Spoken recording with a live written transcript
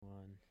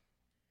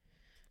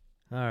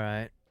All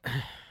right.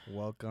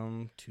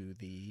 Welcome to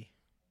the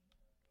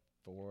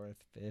fourth,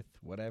 fifth,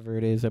 whatever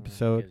it is Who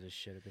episode. gives a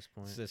shit at this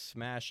point? It's a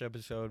Smash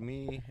episode.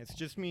 It's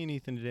just me and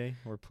Ethan today.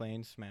 We're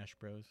playing Smash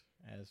Bros.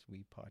 As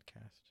we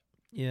podcast.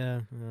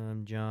 Yeah,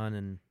 John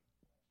and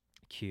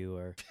Q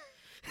are.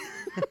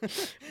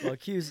 Well,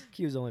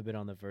 Q's only been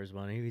on the first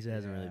one. He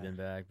hasn't really been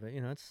back, but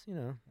it's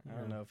I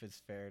don't know if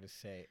it's fair to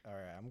say. All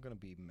right, I'm gonna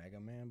be Mega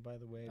Man, by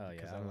the way,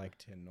 because I like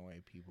to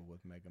annoy people with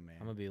Mega Man.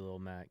 I'm gonna be a little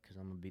Mac because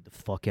I'm gonna beat the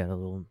fuck out of a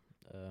little.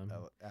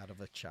 Out of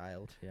a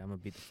child. Yeah, I'm gonna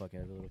beat the fuck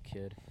out of a little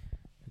kid.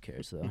 Who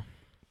cares though?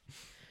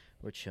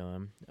 We're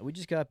chilling. We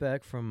just got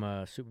back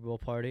from Super Bowl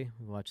party.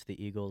 We watched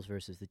the Eagles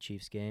versus the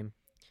Chiefs game.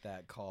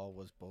 That call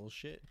was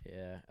bullshit.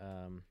 Yeah.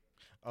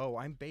 Oh,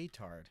 I'm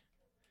Baytard.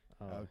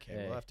 Okay,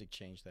 hey. we'll have to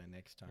change that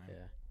next time.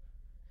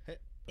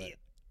 Yeah.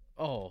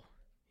 Oh,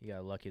 you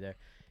got lucky there.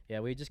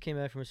 Yeah, we just came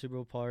back from a Super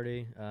Bowl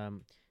party,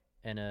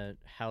 and a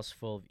house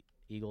full of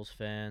Eagles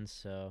fans.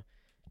 So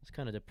it's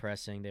kind of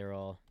depressing. They were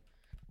all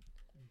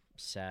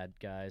sad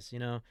guys,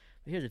 But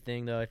here's the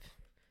thing, though.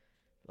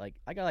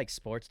 I got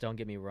sports. Don't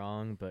get me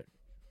wrong, but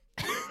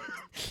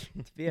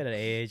to be at an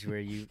age where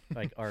you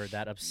are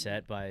that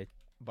upset by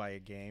a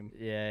game.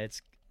 Yeah,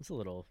 it's a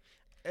little.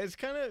 It's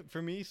kind of,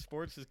 for me,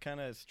 sports is kind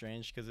of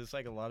strange because it's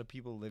a lot of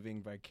people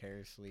living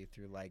vicariously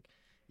through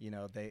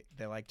they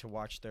like to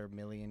watch their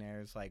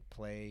millionaires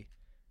play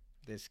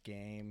this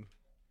game,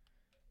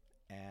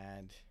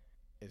 and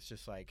it's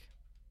just oh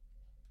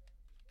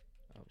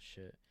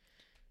shit.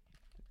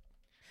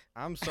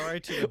 I'm sorry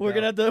to we're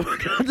gonna have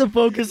to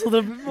focus a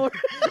little bit more.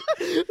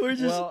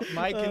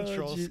 My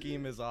control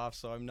scheme is off,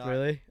 so I'm not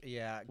really.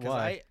 Yeah,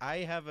 because I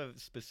have a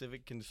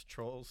specific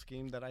control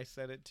scheme that I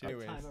set it to.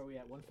 What time are we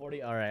at?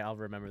 1:40. All right, I'll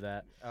remember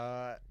that.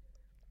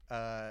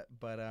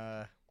 But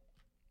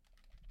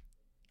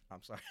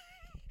I'm sorry.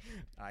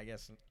 I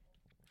guess.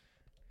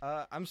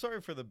 I'm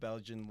sorry for the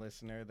Belgian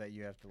listener that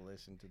you have to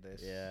listen to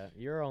this. Yeah,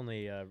 you're our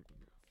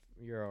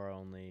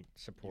only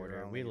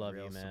supporter. We love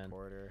you, man.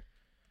 Supporter.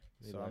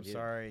 So I'm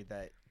sorry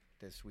that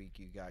this week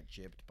you got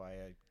gypped by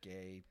a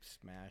gay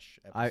Smash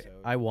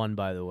episode. I won,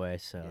 by the way,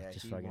 so yeah,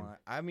 just he fucking. won.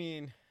 I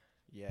mean,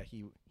 yeah,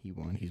 he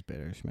won. He's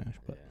better at Smash,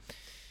 but. Yeah.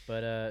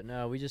 But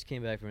no, we just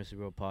came back from a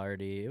Super Bowl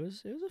party. It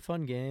was a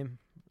fun game.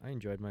 I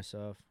enjoyed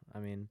myself. I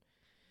mean,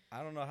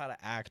 I don't know how to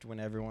act when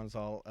everyone's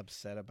all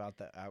upset about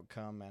the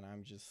outcome, and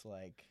I'm just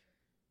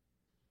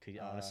could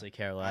honestly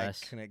care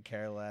less. I couldn't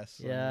care less.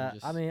 So yeah,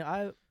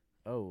 I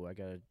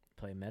gotta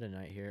play Meta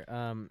Knight here.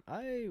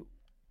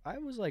 I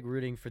was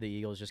rooting for the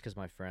Eagles just because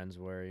my friends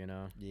were,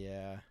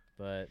 Yeah.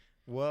 But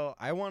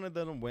I wanted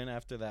them to win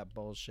after that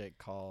bullshit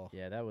call.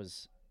 Yeah, that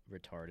was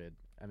retarded.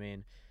 I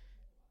mean,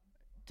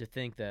 to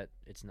think that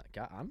it's not.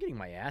 God, I'm getting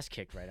my ass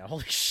kicked right now.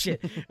 Holy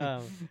shit.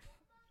 But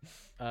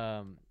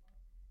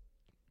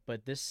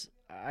this,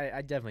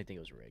 I definitely think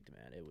it was rigged,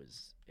 man. It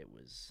was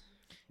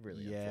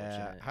really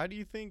unfortunate. How do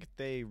you think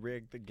they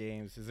rigged the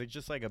games? Is it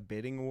just a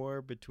bidding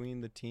war between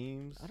the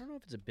teams? I don't know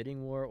if it's a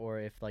bidding war or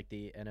if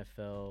the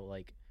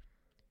NFL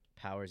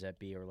powers that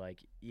be are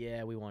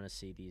yeah, we want to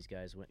see these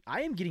guys win.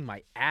 I am getting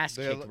my ass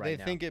kicked right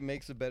now. They think it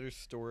makes a better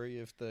story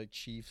if the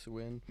Chiefs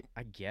win?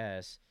 I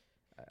guess.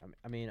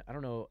 I mean, I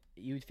don't know.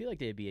 You would feel like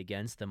they'd be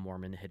against the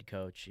Mormon head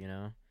coach,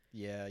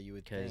 Yeah, you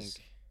would think. Because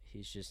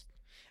he's just...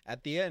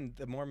 At the end,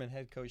 the Mormon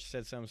head coach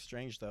said something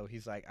strange, though.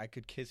 He's like, I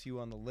could kiss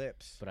you on the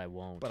lips. But I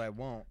won't.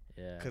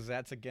 Yeah. Because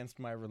that's against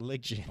my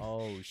religion.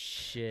 Oh,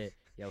 shit.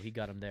 Yo, he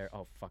got him there.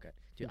 Oh, fuck it.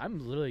 Dude,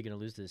 I'm literally going to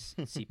lose this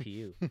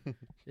CPU.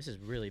 This is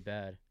really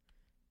bad.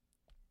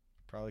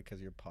 Probably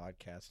because you're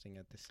podcasting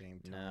at the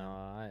same time.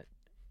 No,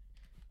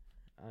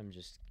 I'm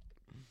just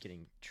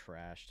getting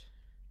trashed.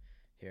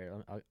 Here,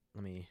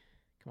 let me...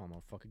 Come on,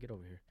 motherfucker, get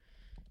over here.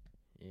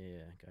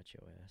 Yeah, got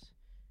your ass.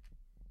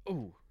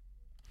 Ooh.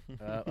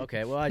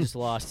 Okay, well, I just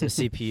lost the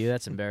CPU.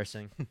 That's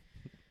embarrassing.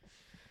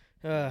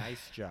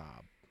 Nice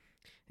job.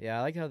 Yeah,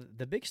 I like how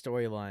the big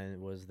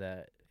storyline was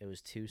that it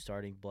was 2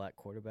 starting black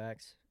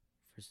quarterbacks,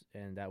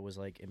 and that was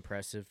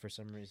impressive for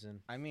some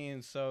reason. I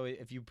mean, so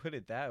if you put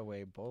it that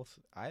way,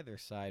 either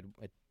side,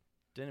 it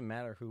didn't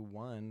matter who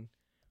won.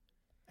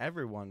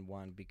 Everyone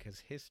won because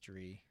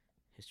history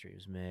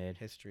was made.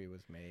 History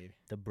was made.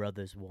 The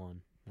brothers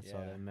won. That's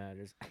all that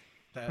matters.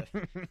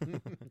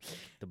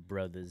 The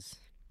brothers.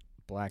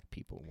 Black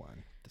people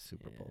won the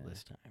Super Bowl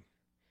this time.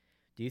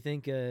 Do you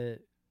think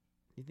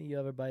you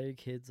ever buy your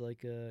kids a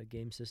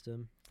game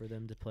system for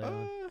them to play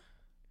on?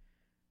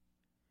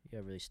 You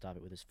gotta really stop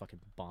it with this fucking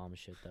bomb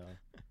shit, though.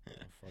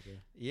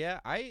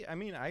 Yeah, I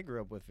mean, I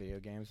grew up with video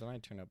games, and I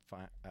turned up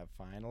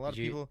fine. A lot of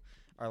people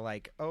are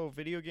like, oh,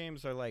 video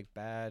games are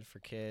bad for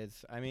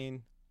kids. I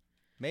mean,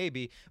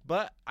 maybe,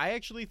 but I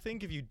actually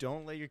think if you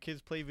don't let your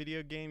kids play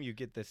video game, you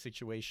get the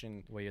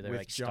situation where they're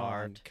with John,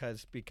 starved.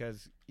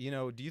 Because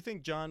do you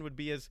think John would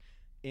be as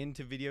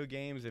into video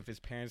games if his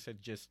parents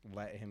had just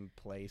let him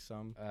play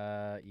some?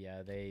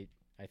 Yeah, I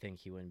think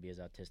he wouldn't be as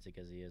autistic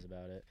as he is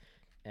about it,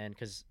 and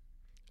because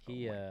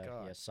he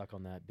suck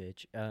on that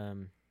bitch.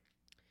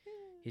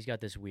 He's got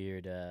this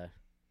weird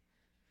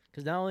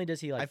Because not only does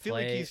he like I feel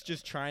play, like he's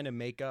just trying to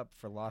make up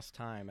for lost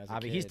time as a I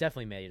mean, kid. he's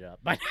definitely made it up.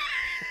 But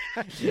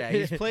yeah,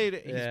 he's played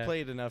Yeah.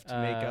 enough to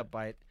make up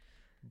by it.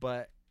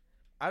 But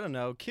I don't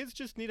know. Kids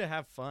just need to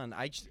have fun.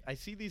 I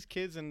see these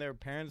kids and their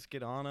parents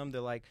get on them.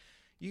 They're like,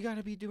 you got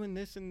to be doing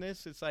this and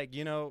this. It's like,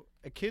 a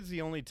kid's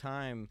the only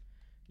time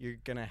you're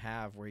going to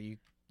have where you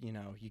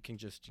can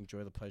just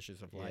enjoy the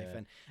pleasures of life. Yeah.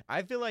 And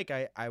I feel like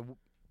I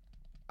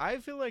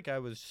feel like I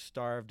was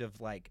starved of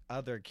like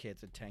other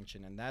kids'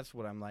 attention, and that's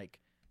what I'm like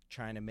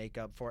trying to make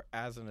up for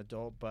as an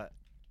adult. But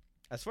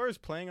as far as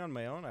playing on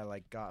my own, I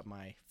like got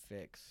my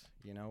fix.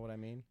 You know what I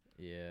mean?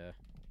 yeah,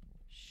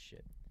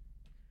 shit.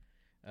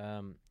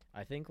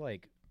 I think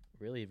like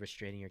really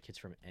restraining your kids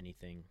from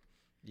anything.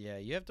 Yeah,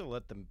 you have to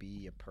let them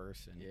be a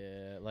person.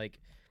 Yeah, like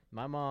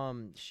my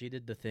mom, she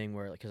did the thing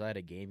where, because I had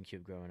a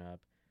GameCube growing up,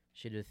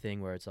 she did a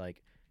thing where it's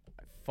like,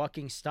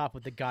 fucking stop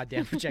with the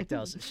goddamn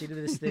projectiles. She did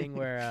this thing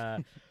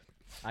where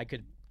I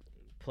could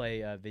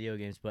play video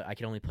games, but I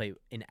could only play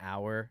an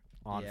hour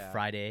on Yeah.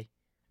 Friday,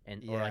 or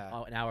like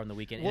Yeah. an hour on the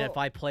weekend. Well- and if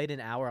I played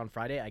an hour on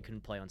Friday, I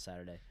couldn't play on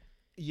Saturday.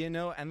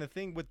 And the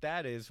thing with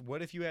that is,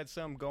 what if you had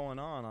something going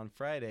on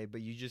Friday,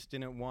 but you just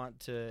didn't want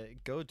to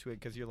go to it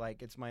because you're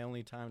like, it's my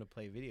only time to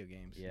play video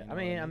games. Yeah, You know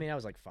I what mean, I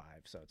was like 5,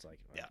 so it's like,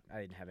 Yeah.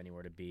 I didn't have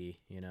anywhere to be,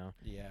 Yeah.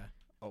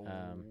 Oh my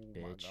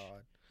bitch.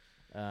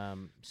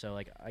 god. So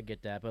like I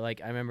get that, but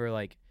like I remember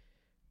like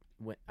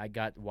when I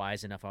got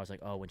wise enough, I was like,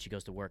 oh, when she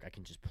goes to work, I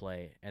can just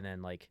play. And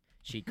then like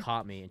she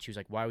caught me, and she was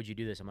like, why would you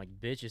do this? I'm like,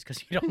 bitch, it's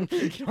because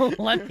you don't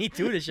let me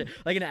do this shit.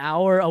 Like an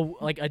hour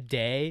a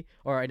day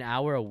or an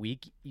hour a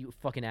week, you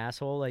fucking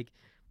asshole. Like,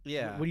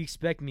 Yeah. what do you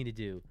expect me to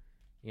do?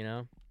 You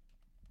know?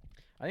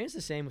 I think it's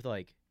the same with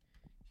like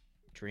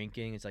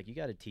drinking. It's like you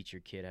got to teach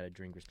your kid how to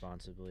drink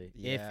responsibly.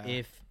 Yeah.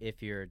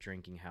 If you're a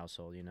drinking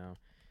household,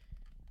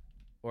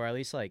 or at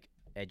least like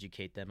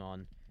educate them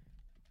on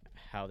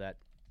how that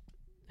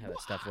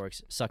stuff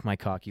works. Suck my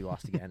cock, you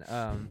lost again.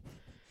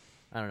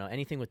 I don't know,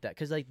 anything with that,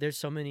 because like there's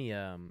so many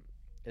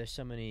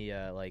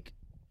like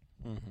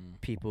Mm-hmm.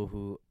 people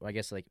who, I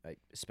guess like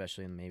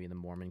especially in maybe the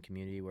Mormon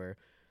community, where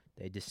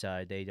they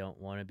decide they don't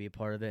want to be a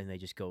part of it and they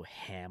just go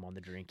ham on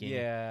the drinking.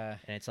 Yeah.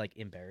 And it's like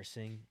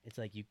embarrassing. It's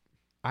like you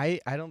I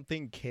don't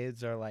think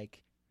kids are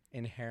like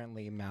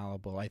inherently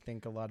malleable. I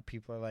think a lot of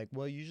people are like,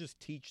 well, you just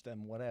teach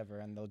them whatever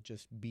and they'll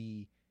just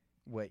be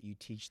what you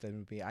teach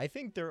them to be. I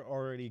think they're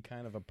already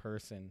kind of a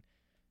person,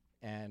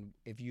 and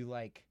if you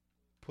like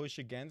push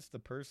against the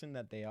person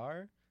that they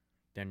are,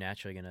 they're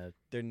naturally gonna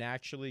they're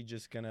naturally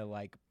just gonna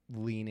like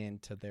lean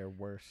into their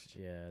worst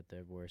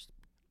their worst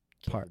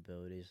Part.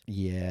 capabilities.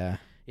 Yeah.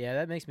 Yeah,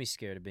 that makes me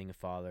scared of being a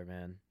father,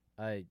 man.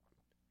 I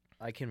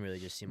can really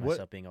just see What-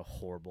 myself being a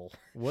horrible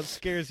What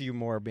scares you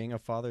more, being a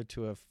father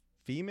to a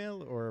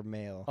female or a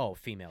male?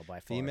 female by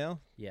far.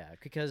 Female? Yeah,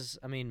 because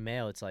I mean,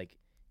 male, it's like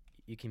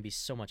you can be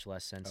so much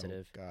less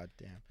sensitive. Oh, god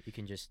damn. You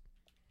can just,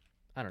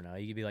 I don't know.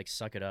 You can be like,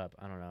 suck it up.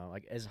 I don't know.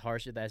 Like as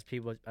harsh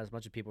as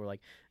much as people are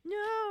like, no.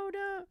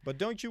 But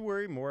don't you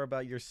worry more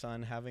about your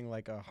son having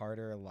like a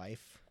harder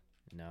life?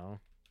 No.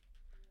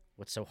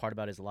 What's so hard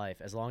about his life?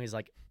 As long as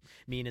like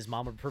me and his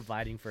mom are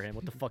providing for him,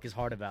 what the fuck is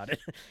hard about it?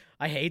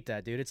 I hate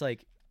that, dude. It's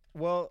like,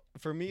 Well,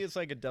 for me, it's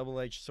like a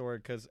double-edged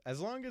sword, because as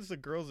long as the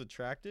girl's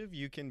attractive,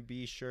 you can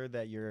be sure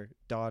that your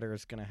daughter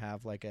is gonna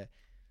have like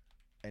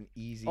an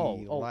easy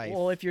life.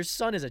 well, if your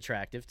son is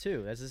attractive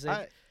too, that's the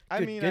same. I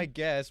good- mean, good- I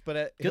guess, but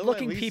he'll at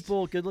Good-looking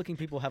least-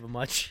 people have a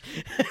much.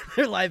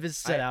 Their life is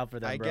set out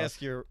for them, I bro.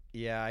 guess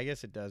I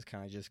guess it does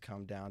kind of just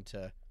come down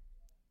to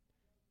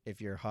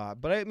if you're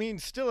hot. But I mean,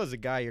 still as a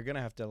guy, you're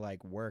gonna have to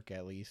like work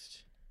at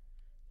least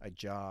a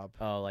job.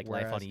 Oh, like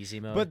life on Whereas- easy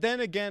mode. But then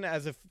again,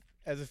 as a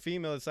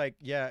female, it's like,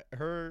 yeah,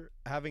 her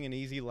having an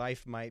easy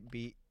life might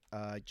be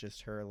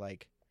just her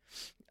like.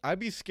 I'd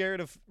be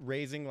scared of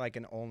raising like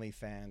an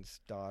OnlyFans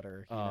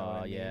daughter. You know what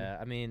I mean? yeah.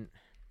 I mean,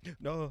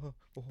 No.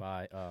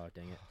 bye. Oh,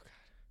 dang it.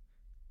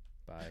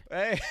 Bye.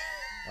 Hey.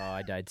 Oh,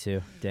 I died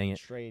too. Dang it.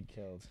 Trade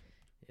killed.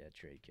 Yeah,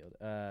 trade killed.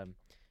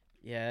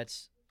 Yeah,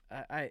 it's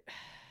I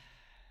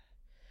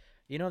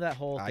you know that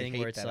whole I thing hate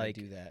where it's that I like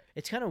do that.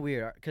 it's kind of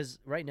weird because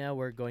right now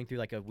we're going through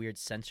like a weird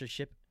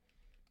censorship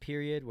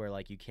period where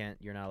like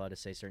you're not allowed to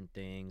say certain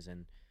things,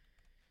 and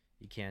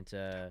you can't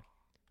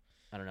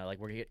I don't know, like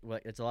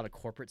it's a lot of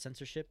corporate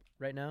censorship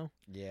right now,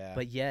 Yeah.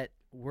 but yet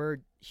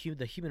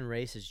the human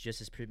race is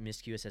just as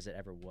promiscuous as it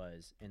ever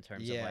was in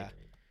terms of like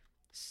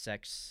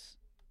sex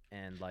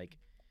and like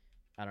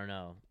I don't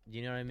know,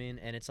 you know what I mean?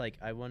 And it's like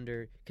I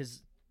wonder,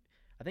 because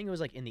I think it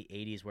was like in the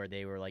 80s where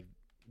they were like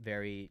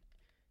very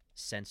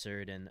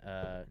censored, and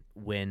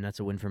that's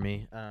a win for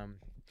me.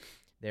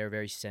 They were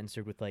very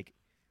censored with like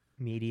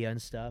media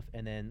and stuff,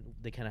 and then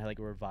they kind of had like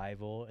a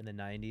revival in the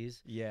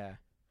 90s. Yeah.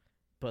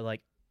 But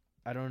like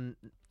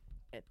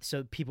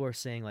so people are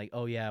saying like,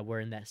 oh yeah, we're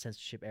in that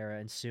censorship era,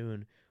 and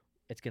soon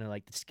it's gonna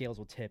like the scales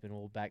will tip and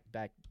we'll back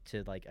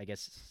to like, I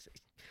guess,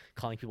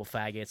 calling people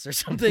faggots or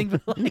something.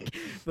 but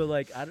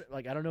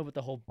I don't know what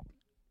the whole,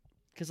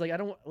 because like I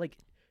don't like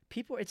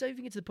people. It's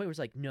even get to the point where it's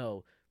like,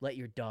 no, let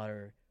your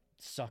daughter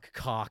suck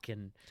cock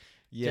and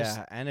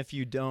Yeah, and if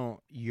you don't,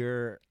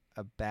 you're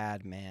a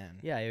bad man.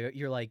 Yeah,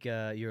 you're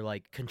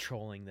like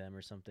controlling them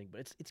or something.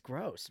 But it's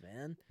gross,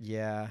 man.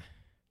 Yeah.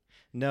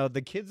 No,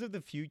 the kids of the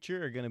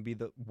future are going to be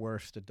the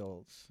worst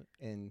adults.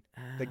 And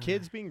the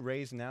kids being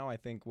raised now, I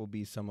think, will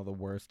be some of the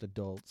worst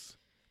adults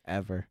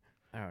ever.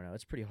 I don't know.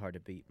 It's pretty hard to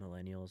beat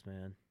millennials,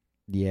 man.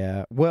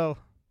 Yeah. Well,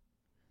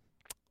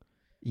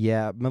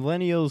 yeah,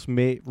 millennials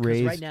may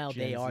raise right now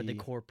Gen they are the Z.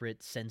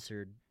 corporate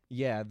censored,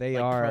 Yeah, they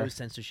like are. pro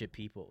censorship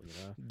people. You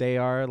know. They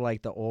are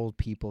like the old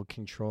people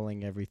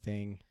controlling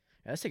everything.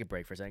 Yeah, let's take a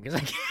break for a second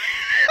because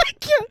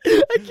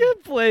I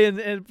can't play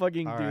and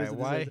fucking All do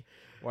right, this.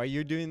 while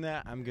you're doing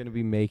that, I'm gonna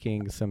be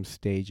making some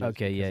stages.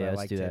 Okay, yeah, because I let's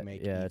like do to that.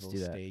 make Yeah, let's evil do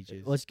that.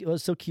 stages.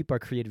 Let's still keep our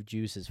creative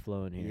juices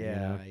flowing here.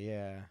 Yeah, you know?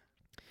 yeah.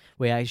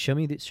 Wait, show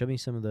me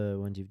some of the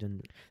ones you've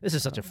done. This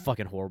is such a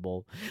fucking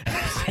horrible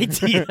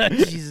idea.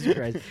 Jesus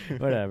Christ.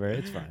 Whatever,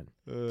 it's fine.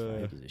 Who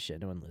gives a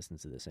shit? No one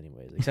listens to this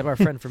anyways, except our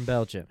friend from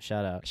Belgium.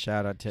 Shout out.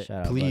 Shout out to. Shout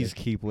out, please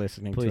buddy. keep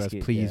listening Please to us.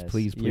 keep- Please, yes.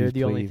 please, please. You're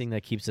the only please. thing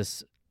that keeps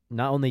us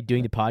not only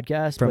doing the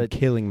podcast, from but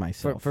killing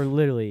myself. for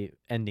literally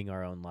ending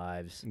our own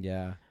lives.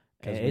 Yeah,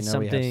 because we It's know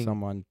we have something-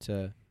 someone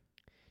to.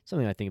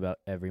 Something I think about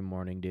every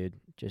morning, dude.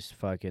 Just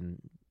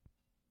fucking.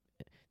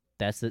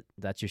 That's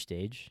your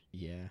stage.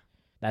 Yeah,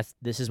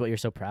 This is what you're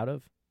so proud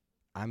of.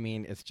 I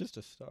mean, it's just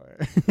a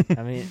start.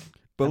 I mean,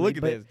 but I look mean,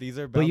 at but- this. These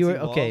are but you were- bouncy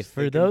okay, balls.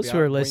 for They can those be who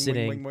are out- boing, boing,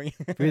 listening- boing,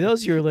 boing. For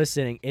those who are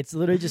listening, it's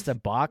literally just a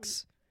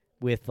box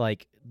with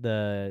like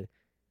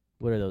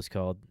what are those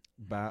called?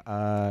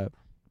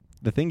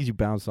 The things you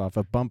bounce off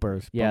of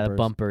bumpers. Yeah, the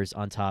bumpers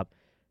on top.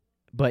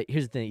 But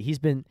here's the thing: he's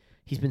been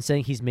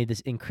saying he's made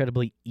this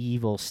incredibly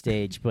evil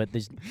stage, but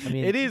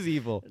It is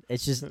evil.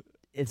 It's just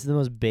it's the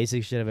most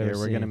basic shit I've ever Here,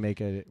 seen. we're gonna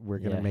make a. We're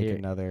gonna Yeah, make here.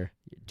 another.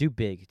 do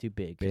big, 'cause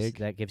Big?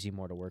 that gives you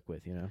more to work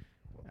with, you know.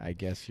 I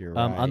guess you're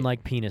right.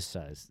 Unlike penis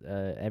size,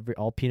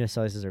 all penis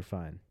sizes are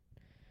fine.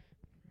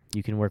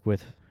 You can work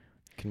with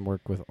Can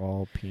work with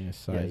all penis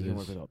sizes. Yeah, you can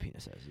work with all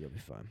penis sizes. You'll be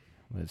fine.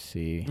 Let's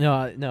see.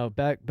 No.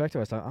 Back to what I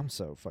was talking. I'm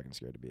so fucking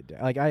scared to be a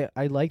dad. Like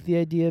I like the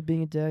idea of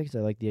being a dad because I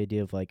like the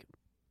idea of like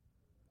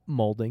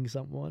molding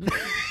someone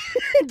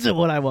into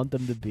what I want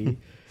them to be.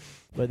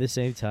 But at the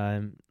same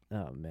time,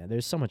 oh man,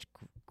 there's so much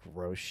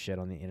gross shit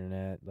on the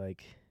internet.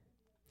 Like,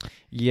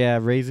 Yeah,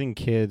 raising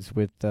kids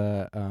with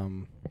the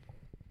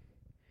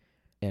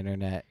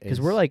internet.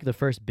 because we're like the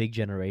first big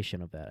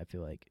generation of that. I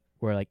feel like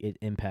where like it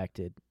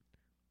impacted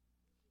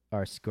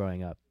us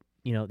growing up.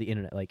 You know, the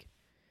internet. Like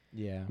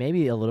yeah.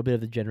 maybe a little bit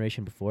of the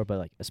generation before, but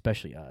like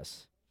especially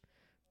us.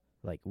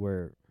 Like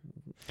we're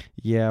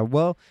Yeah,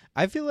 well,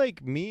 I feel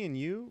like me and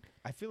you,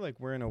 I feel like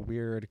we're in a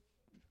weird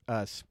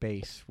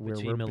space where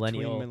Between we're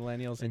millennial between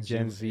millennials and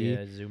Gen Z.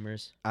 Yeah,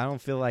 Zoomers. I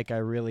don't feel like I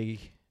really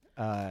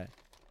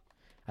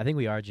I think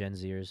we are Gen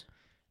Zers.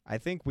 I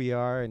think we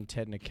are in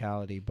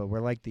technicality, but we're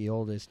like the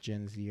oldest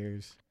Gen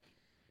Zers.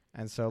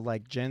 And so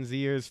like Gen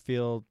Zers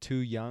feel too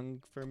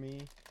young for me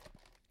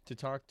to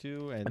talk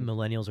to and And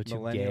millennials are too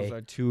millennials gay.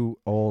 are too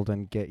old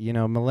and gay. You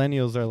know,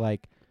 millennials are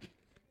like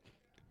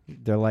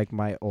they're like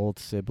my old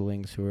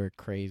siblings who are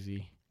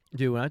crazy.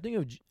 Dude, when I think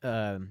of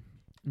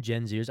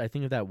Gen Zers, I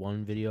think of that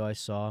one video I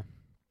saw.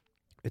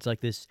 It's like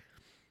this.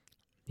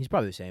 He's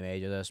probably the same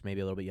age as us,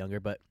 maybe a little bit younger,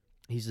 but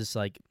he's this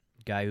like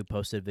guy who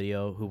posted a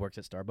video who works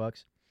at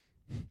Starbucks.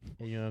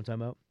 And you know what I'm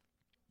talking about?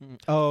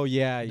 Oh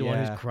yeah, The one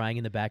who's crying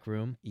in the back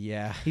room.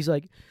 yeah. He's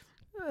like,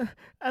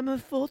 I'm a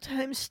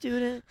full-time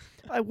student.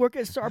 I work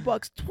at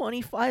Starbucks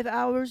 25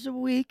 hours a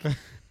week.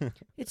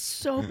 It's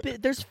so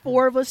big. There's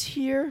 4 of us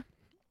here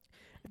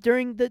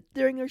during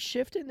their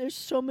shift, and there's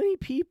so many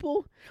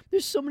people.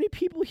 There's so many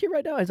people here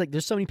right now. It's like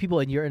there's so many people,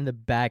 and you're in the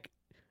back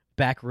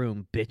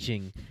room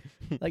bitching.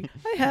 Like,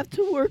 I have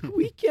to work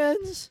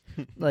weekends.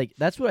 Like,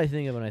 that's what I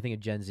think of when I think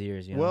of Gen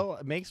Zers. You know? Well,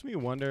 it makes me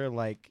wonder,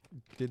 like,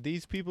 did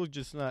these people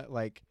just not,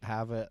 like,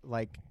 have a,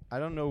 like, I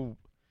don't know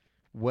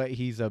what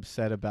he's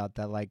upset about,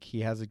 that, like, he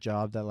has a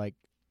job that, like,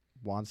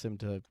 wants him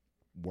to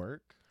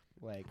work?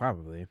 Like,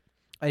 probably.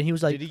 And he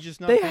was like, did he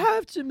just not they think-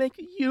 have to make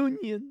a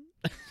union.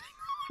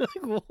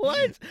 Like,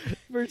 what?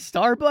 For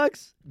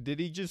Starbucks? Did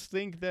he just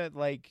think that,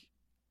 like,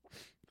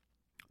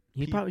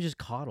 He Pe- probably just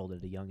coddled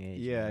at a young age.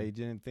 yeah, man. he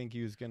didn't think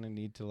he was going to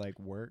need to, like,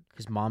 work?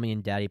 His mommy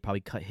and daddy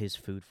probably cut his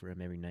food for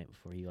him every night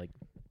before he like.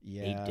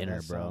 Yeah, dinner,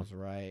 that bro. sounds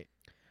right.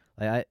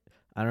 Like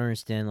I don't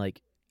understand.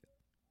 Like,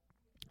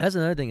 that's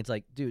another thing. It's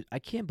like, dude, I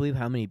can't believe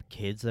how many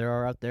kids there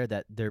are out there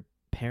that their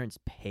parents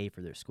pay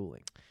for their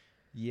schooling.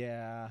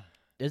 Yeah.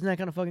 Isn't that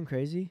kind of fucking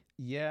crazy?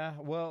 Yeah,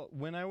 well,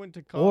 when I went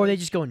to college... Or they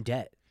just go in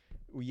debt.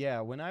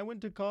 Yeah, when I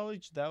went to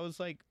college, that was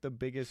like the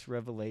biggest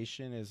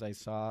revelation is I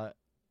saw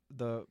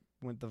the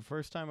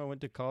first time I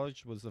went to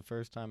college was the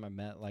first time I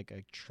met like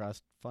a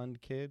trust fund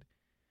kid,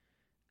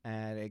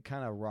 and it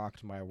kind of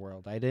rocked my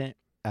world. I didn't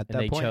at And that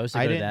they point. chose to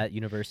I go to didn't- that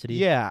university.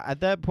 Yeah,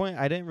 at that point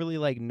I didn't really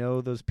like know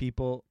those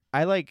people.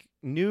 I like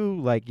knew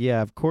like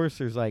yeah, of course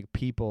there's like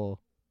people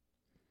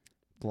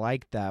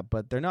like that,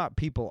 but they're not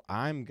people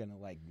I'm gonna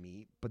like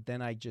meet. But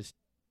then I just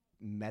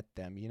met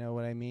them. You know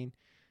what I mean?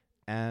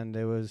 And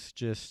it was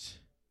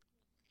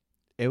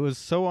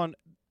so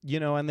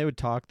and they would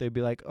talk. They'd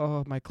be like,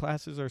 "Oh, my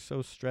classes are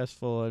so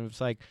stressful," and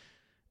it's like,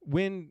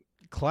 when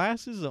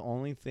class is the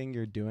only thing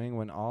you're doing,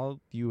 when all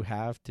you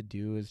have to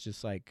do is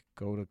just like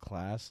go to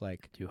class,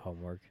 like Do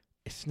homework.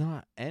 it's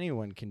not,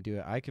 anyone can do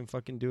it. I can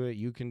fucking do it.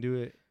 You can do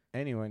it.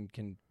 Anyone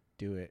can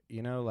do it.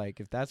 Like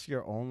if that's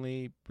your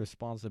only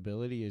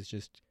responsibility is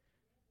just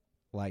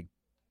like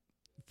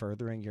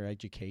furthering your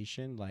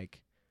education,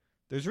 like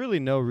there's really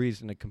no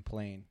reason to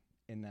complain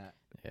in that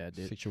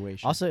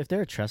situation. Also, if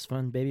they're a trust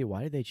fund, baby,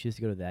 why did they choose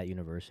to go to that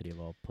university of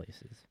all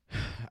places?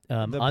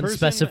 The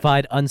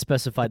Unspecified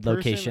person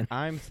location.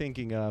 I'm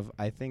thinking of,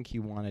 I think he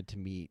wanted to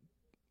meet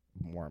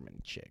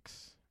Mormon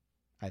chicks.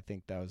 I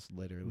think that was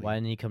literally Why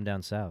didn't he come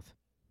down south?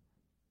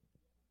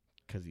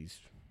 because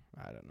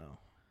I don't know.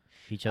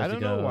 He chose I to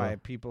don't go. know why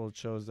people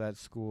chose that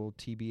school,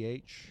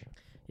 TBH.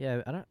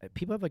 Yeah, I don't.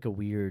 People have like a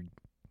weird,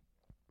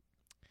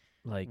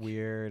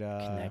 Weird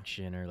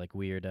connection or like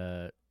weird.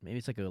 Maybe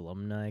it's like an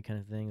alumni kind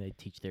of thing. They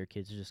teach their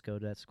kids to just go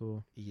to that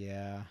school.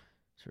 Yeah.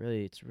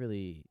 It's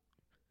really.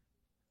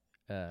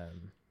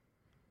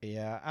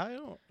 Yeah, I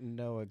don't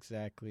know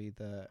exactly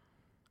the.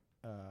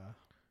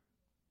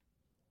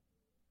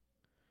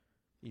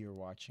 You're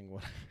watching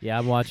what? Yeah,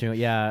 I'm watching.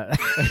 Yeah,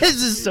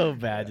 this is so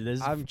bad.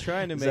 Dude. I'm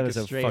trying to this make a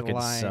episode straight fucking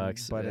line,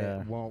 sucks. but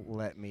Yeah. it won't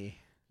let me.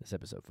 This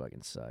episode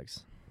fucking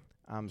sucks.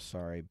 I'm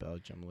sorry,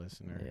 Belgium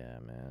listener. Yeah,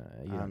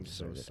 man. You I'm don't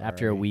deserve so it.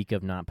 After a sorry. week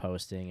of not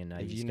posting, and now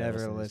If you you just gotta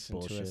never listen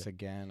listen to, to this us bullshit.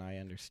 again, I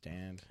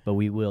understand. But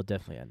we will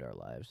definitely end our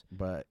lives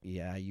But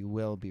yeah, you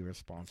will be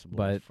responsible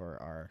But for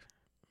our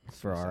our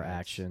suicides.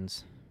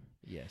 actions.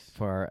 Yes.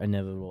 For our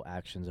inevitable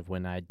actions of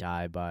when I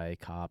die by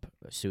cop,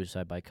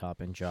 suicide by cop,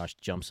 and Josh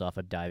jumps off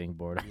a diving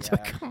board onto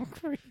Yeah.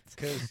 concrete.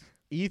 Because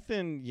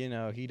Ethan,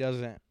 he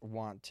doesn't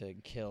want to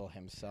kill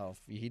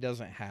himself. He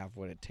doesn't have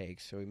what it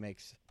takes, so he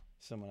makes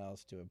someone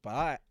else do it.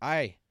 But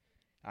I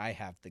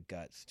have the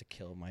guts to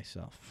kill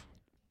myself.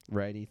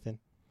 Right, Ethan?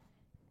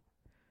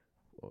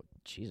 Well,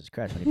 Jesus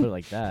Christ! When you put it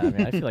like that, I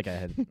mean, I feel like I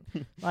had.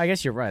 Well, I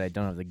guess you're right. I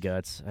don't have the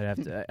guts. I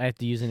have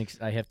to use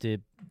I have to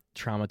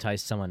traumatize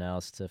someone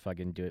else to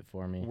fucking do it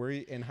for me. Were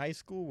you in high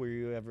school? Were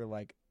you ever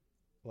like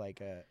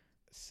a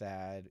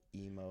sad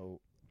emo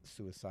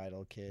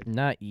suicidal kid?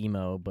 Not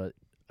emo, but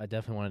I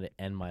definitely wanted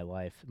to end my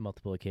life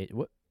multiple occasions.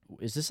 What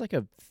is this like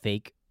a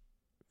fake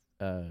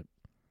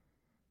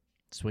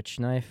switch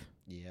knife?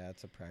 Yeah,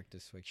 it's a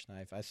practice switch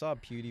knife. I saw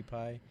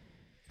PewDiePie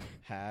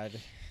had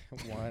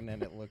one,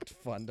 and it looked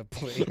fun to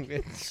play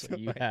with. So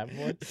you have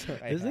one? So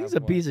I This thing's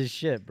have a one. piece of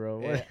shit, bro.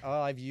 What? Yeah,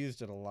 well, I've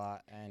used it a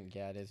lot, and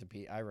yeah, it is a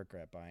piece. I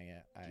regret buying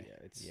it.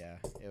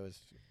 It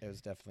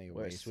was definitely a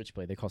What, waste.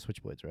 switchblade? They call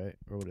switchblades, right?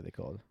 Or what are they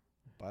called?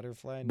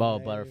 Butterfly Well,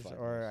 knives, butterfly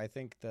or knives. I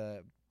think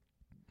the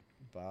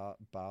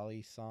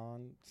Bali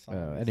song.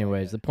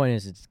 Anyways, the point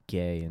is it's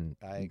gay and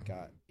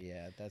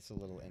that's a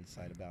little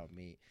insight about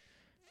me.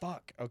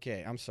 Fuck.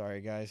 Okay, I'm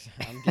sorry, guys.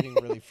 I'm getting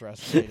really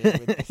frustrated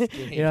with this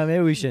game.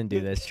 maybe we shouldn't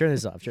do this. Turn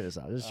this off.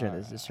 Let's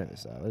turn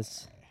this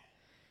off.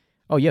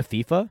 Oh, you have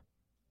FIFA?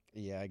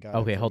 Yeah, I got.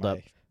 Okay, it for hold up.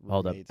 my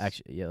Hold up. roommates.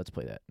 Actually, yeah, let's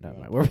play that. You No,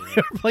 wanna we're, play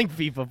that? we're playing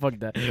FIFA. Fuck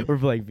that. We're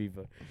playing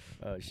FIFA.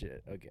 Oh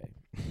shit. Okay.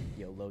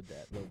 Yo, load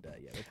that.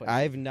 Yeah, we're playing.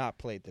 I've not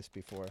played this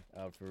before.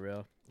 Oh, for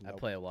real? I Nope.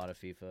 play a lot of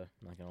FIFA.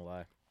 Not gonna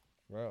lie.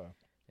 Bro.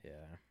 Yeah.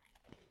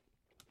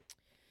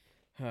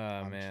 Oh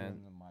I'm man.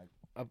 chewing the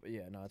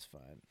mic. Yeah, no, it's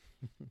fine.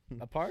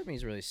 A part of me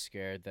is really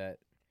scared that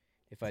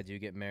if I do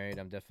get married,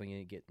 I'm definitely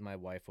gonna get my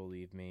wife will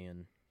leave me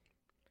and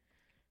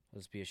I'll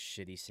just be a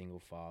shitty single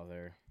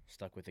father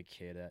stuck with a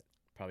kid that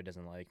probably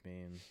doesn't like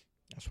me. And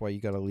That's why you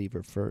gotta leave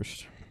her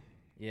first.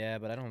 yeah,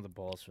 but I don't have the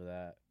balls for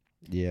that.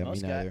 Yeah,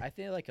 Most me guy, neither. I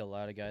feel like a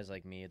lot of guys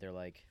like me, they're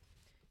like,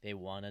 they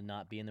want to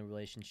not be in the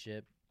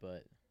relationship,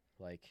 but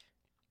like,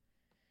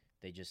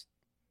 they just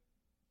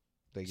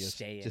They just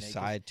stay in it 'cause-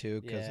 decide to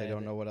because they yeah,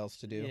 don't know what else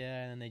to do.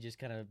 Yeah, and then they just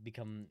kind of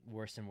become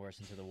worse and worse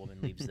until the woman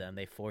leaves them.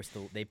 They push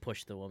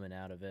the woman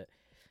out of it,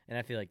 and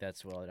I feel like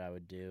that's what I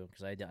would do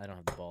because I don't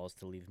have the balls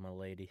to leave my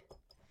lady.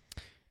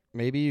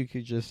 Maybe you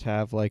could just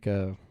have like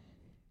a.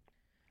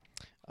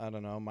 I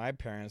don't know. My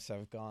parents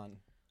have gone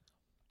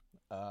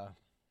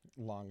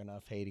long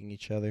enough hating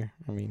each other.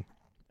 I mean,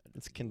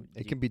 it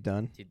can be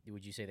done.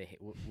 Would you say they?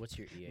 What's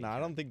your EA? No, I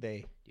don't think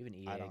they. Do you have an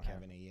EA I don't account?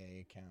 have an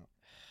EA account.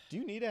 Do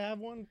you need to have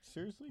one?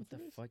 Seriously? What for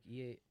the this? fuck,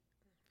 EA?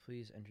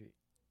 Please enter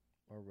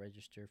or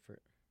register for.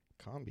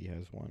 Combi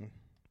has one.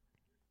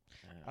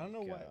 Oh, I don't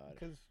know why, God.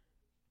 because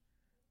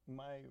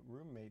my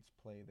roommates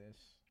play this.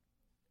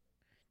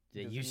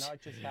 They Does use. it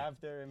not just have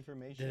their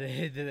information?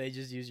 Do they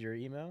just use your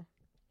email?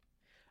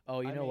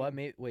 Oh, you I know what?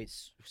 mean- Wait,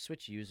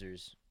 switch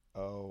users.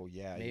 Oh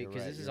yeah, Maybe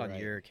because this is on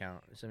your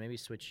account, so maybe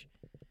switch.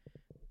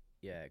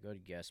 Yeah, go to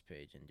guest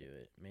page and do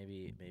it.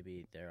 Maybe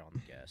they're on the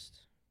guest.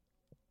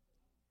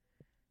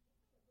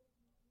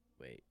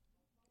 Wait,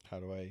 How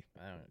do I?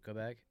 I don't know. Go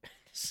back.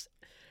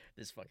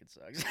 This fucking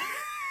sucks.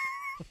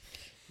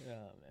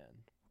 Oh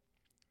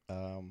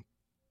man.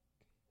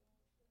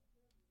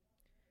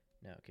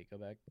 No, okay, go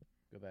back.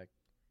 Go back.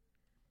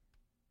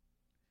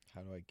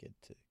 How do I get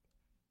to?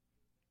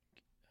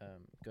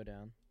 Go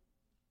down.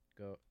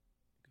 Go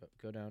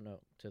Go down. No,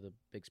 to the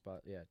big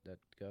spot. Yeah, that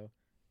go.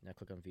 Now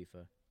click on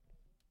FIFA.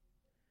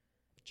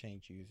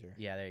 Change user.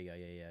 Yeah, there you go.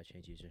 Yeah.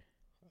 Change user.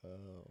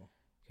 Oh,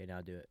 Okay,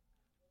 now do it.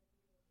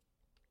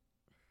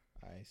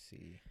 I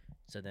see.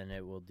 So then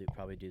it will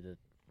probably do the.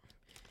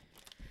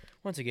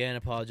 Once again,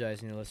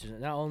 apologizing to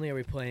listeners. Not only are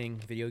we playing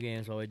video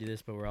games while we do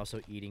this, but we're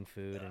also eating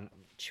food and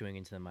chewing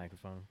into the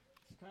microphone.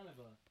 It's kind of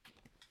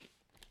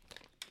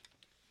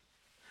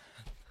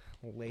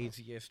a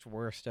laziest,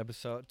 worst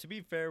episode. To be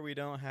fair, we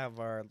don't have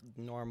our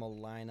normal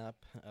lineup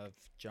of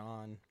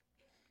John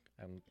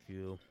And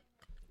Q.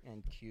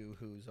 and Q,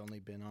 who's only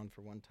been on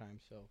for one time.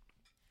 So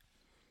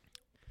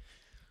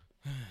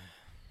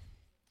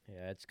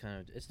Yeah,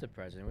 it's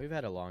depressing. We've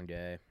had a long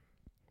day.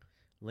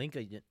 Link,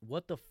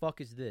 what the fuck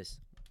is this?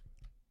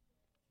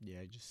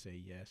 yeah, just say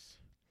yes.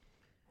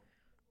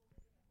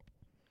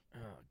 Oh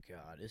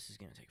god, this is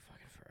gonna take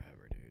fucking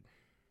forever, dude.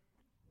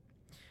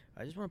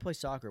 I just want to play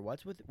soccer.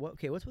 What's with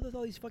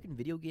all these fucking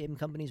video game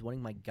companies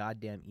wanting my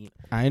goddamn email?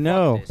 I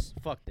know.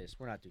 Fuck this.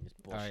 We're not doing this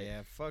bullshit. Oh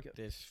yeah, fuck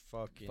this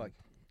fucking. Fuck.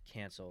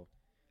 Cancel.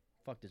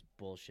 Fuck this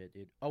bullshit,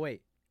 dude. Oh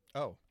wait.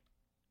 Oh.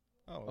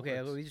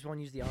 Okay, we just want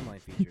to use the online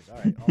features. All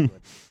right, all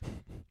good.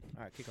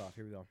 All right, kick off.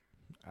 Here we go.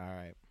 All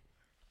right.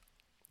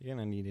 You're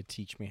gonna need to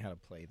teach me how to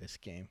play this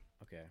game.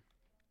 Okay.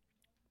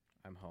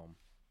 I'm home.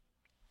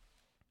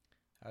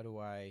 How do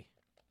I?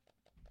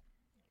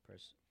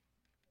 Press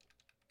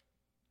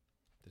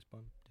This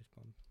button.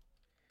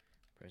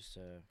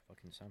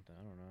 fucking something.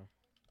 I don't know.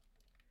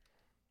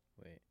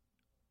 Wait.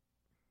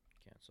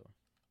 Cancel.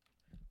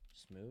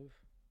 Smooth.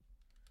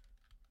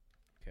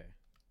 Okay.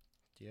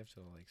 Do you have to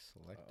like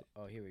select it?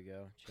 Oh, here we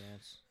go.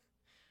 Chance.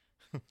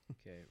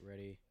 Okay,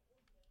 ready.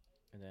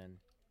 And then.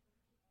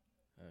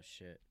 Oh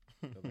shit.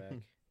 Go back.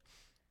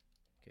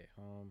 Okay,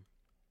 home.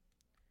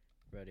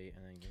 Ready,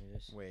 and then give me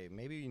this. Wait,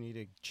 maybe you need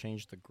to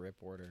change the grip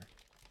order.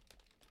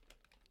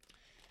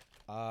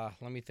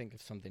 Let me think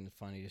of something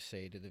funny to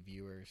say to the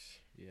viewers.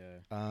 Yeah.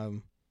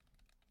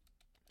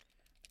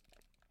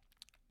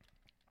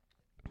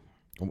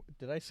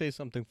 Did I say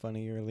something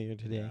funny earlier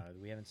today?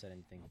 We haven't said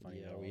anything funny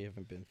Yeah, at all. we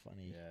haven't been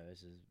funny. Yeah, this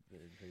is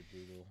pretty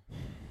brutal.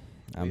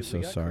 I'm We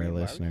so got sorry, Korean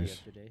barbecue listeners.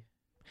 yesterday.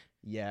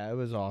 Yeah, it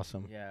was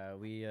awesome. Yeah,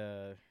 we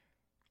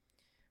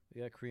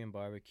got Korean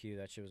barbecue.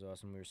 That shit was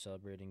awesome. We were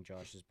celebrating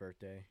Josh's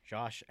birthday.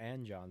 Josh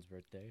and John's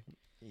birthday.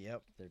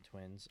 Yep, They're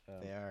twins.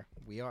 they are.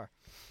 We are.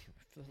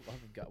 For the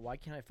love of God, why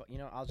can't I?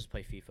 I'll just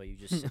play FIFA. You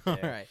just sit there.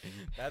 All right,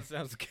 that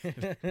sounds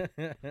good.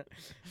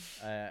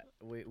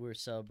 We were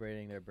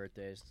celebrating their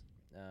birthdays.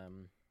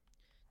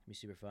 Be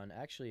super fun.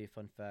 Actually,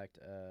 fun fact.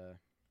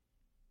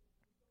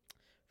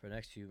 For the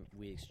next few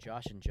weeks,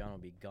 Josh and John will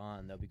be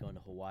gone. They'll be going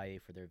to Hawaii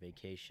for their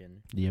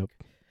vacation. Yep.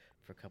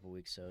 For a couple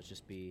weeks, so it's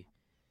just be.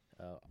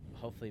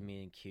 Hopefully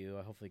me and Q.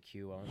 Hopefully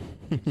Q won't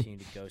continue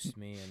to ghost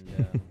me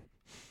and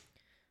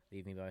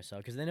leave me by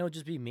myself. Because then it'll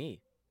just be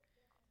me.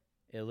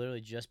 It'll literally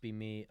just be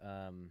me.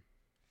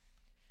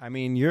 I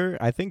mean,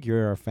 I think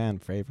you're our fan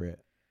favorite.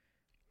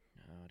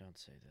 No, don't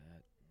say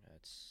that.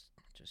 That's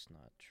just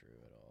not true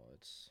at all.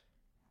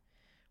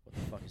 What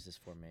the fuck is this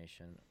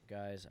formation?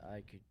 Guys,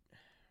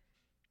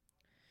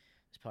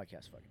 this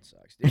podcast fucking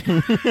sucks, dude.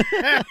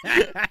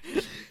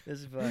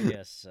 This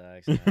podcast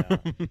sucks.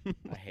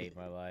 I hate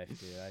my life,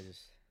 dude.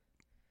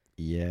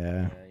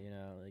 Yeah.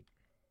 Like,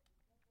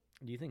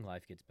 do you think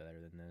life gets better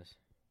than this?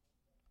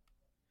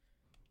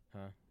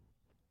 Huh?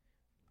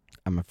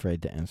 I'm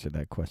afraid to answer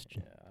that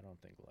question. Yeah, I don't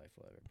think life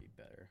will ever be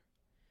better.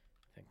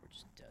 I think we're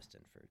just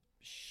destined for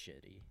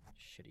shitty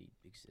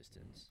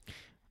existence.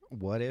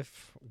 What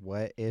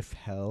if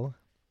hell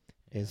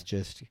is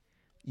just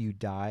you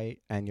die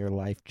and your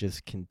life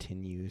just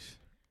continues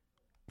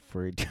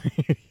for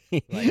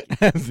eternity, Like,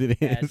 as it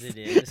is? As it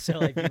is. So,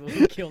 like, people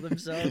who kill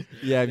themselves.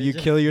 Yeah, if they you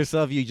just- kill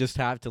yourself, you just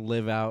have to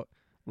live out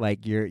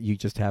like you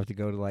just have to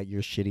go to like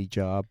your shitty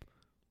job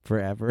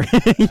forever.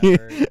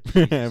 Forever. Jesus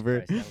Forever.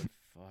 Christ, that would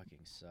fucking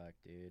suck,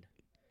 dude.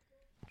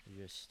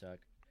 You're just stuck.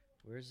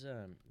 Where's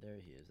there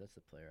he is. That's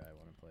the player I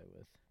want to play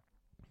with.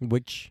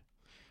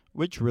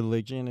 Which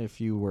religion, if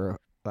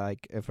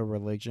a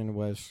religion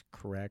was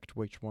correct,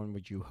 which one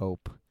would you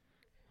hope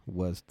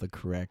was the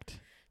correct?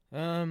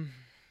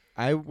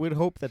 I would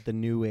hope that the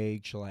new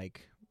age,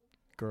 like,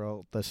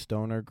 the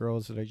stoner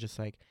girls that are just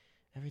like,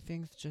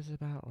 everything's just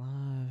about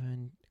love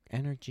and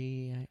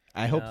energy.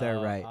 I hope they're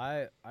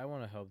right. I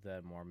want to hope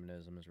that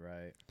Mormonism is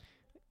right.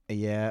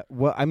 Yeah.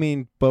 Well, I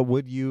mean, but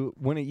wouldn't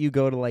you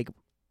go to like,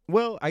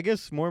 well, I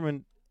guess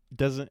Mormon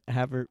doesn't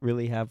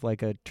really have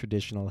like a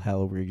traditional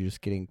hell where you're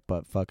just getting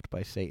butt fucked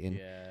by Satan.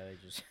 Yeah, they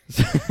just.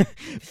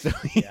 So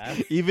Yeah.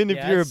 even if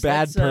Yeah, you're a that's-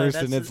 bad that's,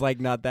 person, that's it's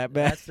like not that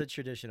bad. That's the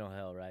traditional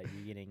hell, right?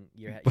 You're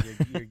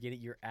getting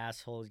your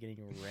asshole is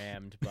getting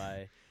rammed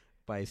by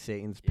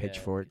Satan's yeah,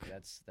 pitchfork.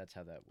 That's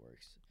how that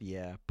works.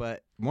 Yeah,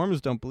 but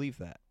Mormons don't believe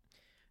that.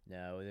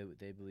 No,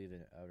 they believe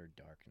in outer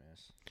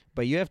darkness.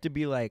 But you have to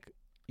be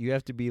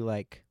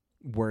like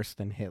worse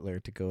than Hitler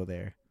to go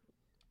there.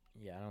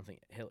 Yeah, I don't think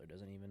Hitler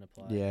doesn't even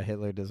apply. Yeah,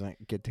 Hitler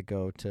doesn't get to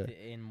go to.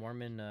 In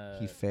Mormon.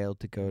 He failed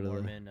to go to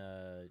Mormon.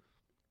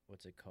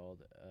 what's it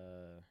called?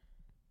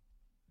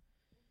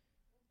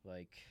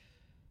 Like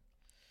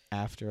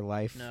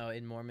Afterlife. no,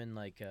 in Mormon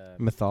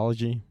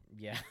Mythology.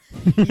 yeah,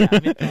 yeah,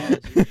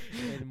 mythology.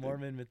 In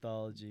Mormon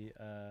mythology,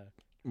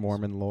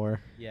 Mormon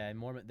lore. yeah, in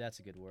Mormon that's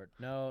a good word.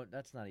 No,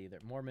 that's not either.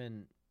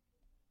 Mormon,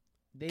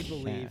 they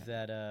believe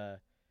that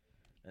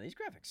now these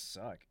graphics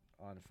suck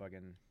on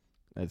fucking.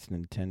 That's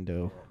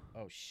Nintendo.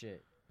 Oh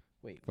shit!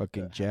 Wait,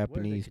 Fucking what are the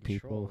Japanese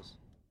people. controls?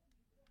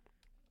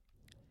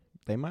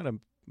 They might have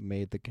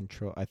made the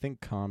control. I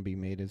think Combi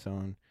made his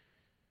own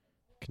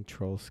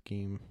control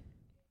scheme.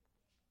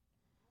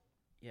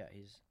 Yeah,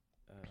 he's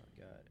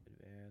god,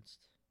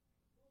 advanced.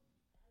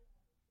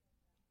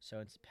 So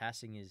it's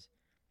passing is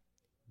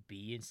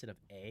B instead of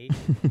A.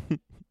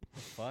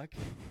 Fuck.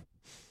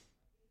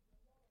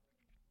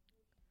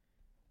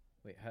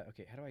 Wait,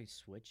 okay, how do I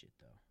switch it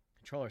though?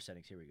 Controller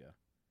settings. Here we go.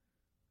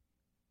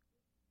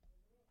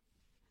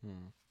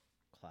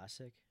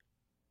 Classic.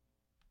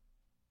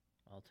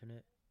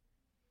 Alternate.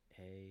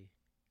 A.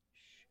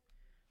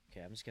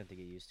 Okay, I'm just gonna have to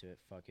get used to it.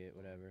 Fuck it,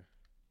 whatever.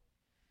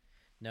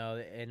 No,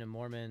 in a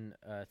Mormon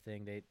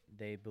thing,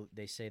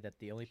 they say that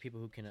the only people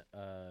who can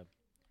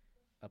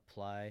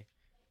apply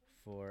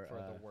for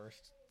the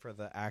worst, for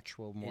the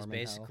actual Mormon is hell.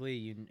 basically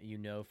you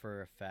know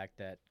for a fact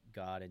that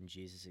God and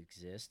Jesus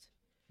exist.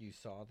 You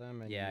saw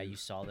them, and yeah, you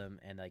saw them,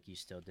 and like you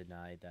still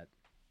deny that.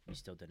 You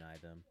still deny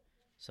them.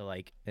 So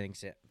like I think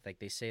like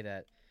they say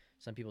that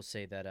some people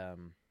say that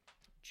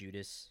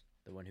Judas,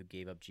 the one who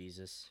gave up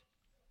Jesus,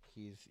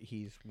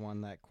 he's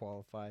one that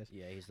qualifies.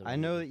 Yeah, he's the one. I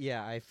know.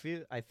 Yeah, I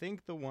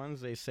think the ones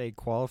they say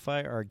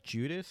qualify are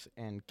Judas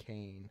and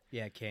Cain.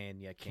 Yeah, Cain.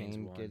 Yeah, Cain's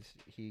Cain one.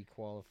 he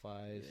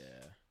qualifies.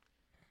 Yeah.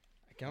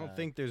 I don't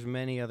think there's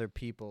many other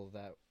people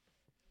that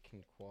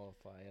can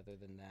qualify other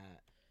than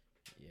that.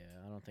 Yeah,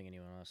 I don't think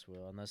anyone else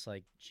will, unless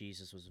like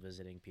Jesus was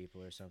visiting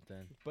people or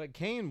something. But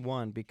Cain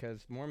won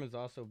because Mormons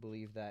also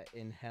believe that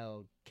in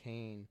hell,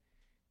 Cain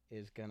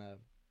is gonna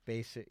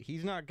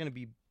he's not gonna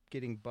be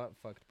getting butt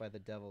fucked by the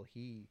devil.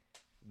 He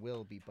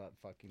will be butt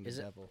fucking the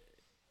devil.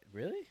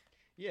 Really?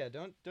 Yeah.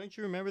 Don't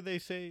you remember they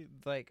say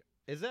like?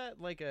 Is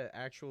that like a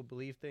actual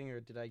belief thing, or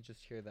did I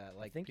just hear that?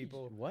 Like, I think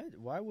people. What?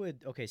 Why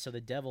would? Okay, so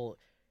the devil.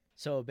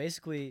 So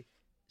basically,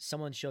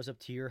 someone shows up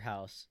to your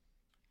house.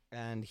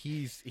 And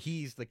he's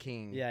the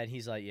king. Yeah, and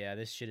he's like, yeah,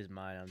 this shit is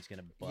mine. I'm just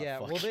gonna butt Yeah,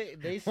 fuck well,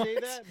 they say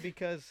that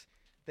because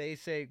they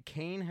say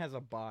Cain has a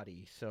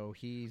body, so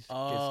gets to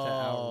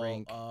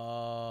outrank.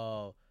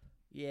 Oh,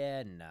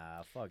 yeah,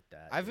 nah, fuck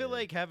that. I feel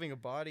like having a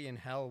body in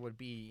hell would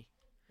be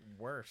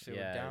worse. It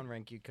would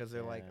downrank you because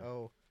they're like,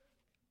 oh,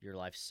 your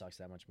life sucks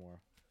that much more.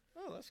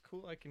 Oh, that's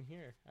cool. I can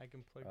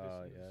plug this.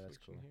 Oh yeah, that's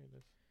cool.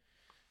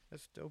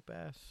 That's dope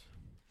ass.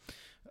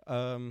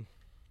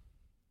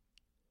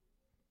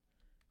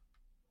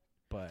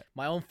 But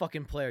my own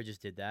fucking player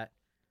just did that.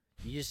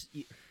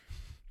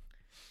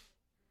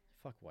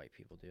 Fuck white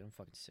people, dude. I'm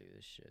fucking sick of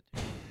this shit.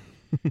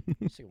 Dude.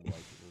 I'm sick of white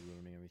people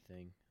ruining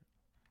everything.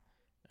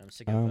 I'm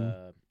sick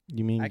of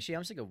you mean actually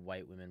I'm sick of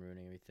white women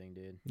ruining everything,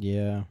 dude.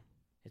 Yeah.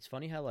 It's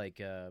funny how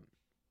like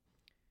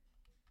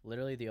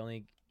literally the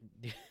only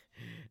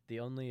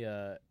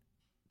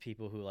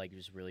people who like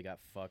just really got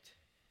fucked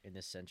in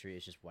this century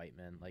is just white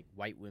men. Like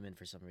white women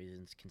for some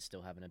reasons can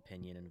still have an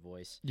opinion and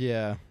voice.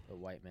 Yeah. But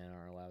white men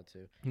aren't allowed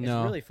to.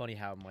 No. It's really funny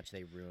how much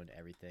they ruined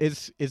everything.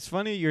 It's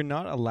funny you're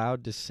not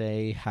allowed to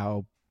say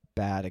how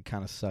bad it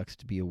kind of sucks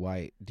to be a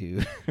white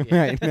dude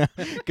right now.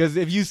 Because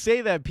if you say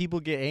that, people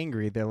get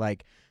angry. They're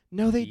like,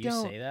 no, they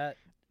don't. Do you say that?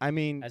 I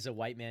mean, as a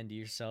white man to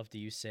yourself, do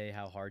you say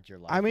how hard your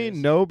life is? I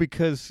mean, no,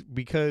 because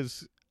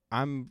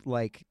I'm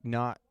like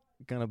not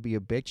gonna be a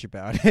bitch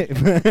about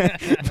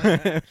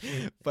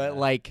it. But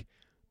like,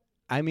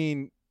 I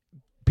mean,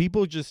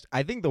 people just.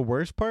 I think the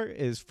worst part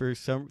is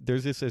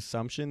there's this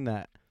assumption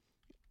that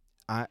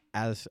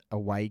as a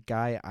white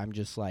guy, I'm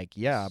just like,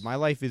 yeah, my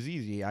life is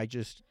easy.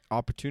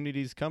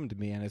 Opportunities come to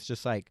me, and it's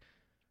just like,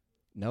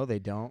 no, they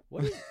don't.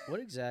 What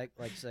exact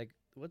like? It's like,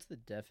 what's the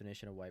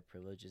definition of white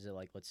privilege? Is it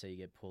like, let's say you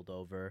get pulled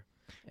over,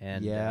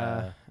 and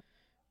like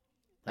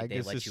I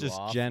guess it's just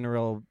off?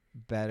 General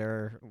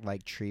better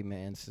like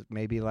treatments.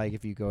 Maybe like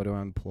if you go to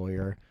an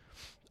employer,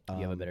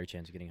 you have a better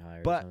chance of getting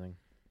hired. But or something.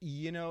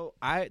 You know,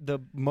 the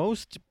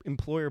most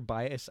employer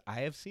bias I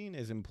have seen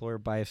is employer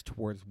bias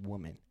towards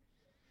women,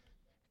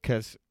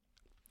 because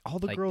all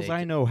the girls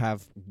I know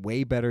have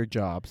way better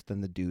jobs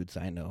than the dudes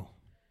I know.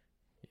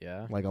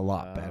 Yeah, like a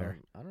lot better.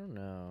 I don't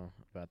know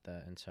about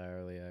that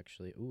entirely.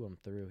 Actually, ooh, I'm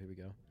through. Here we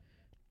go.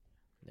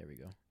 There we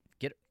go.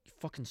 Get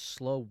fucking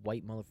slow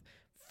white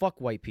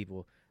fuck white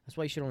people. That's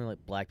why you should only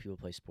let black people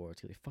play sports.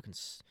 Cause they fucking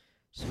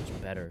so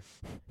much better.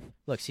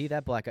 Look, see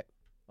that black guy?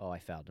 Oh, I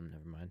fouled him.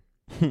 Never mind.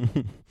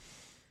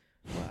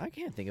 Well, I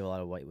can't think of a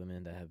lot of white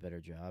women that have better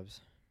jobs.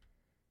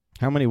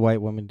 How many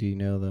white women do you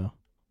know, though?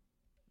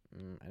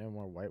 I know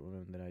more white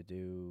women than I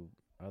do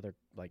other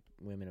like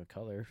women of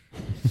color.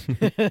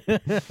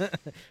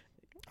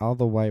 All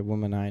the white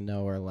women I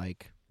know are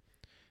like,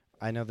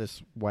 I know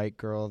this white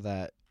girl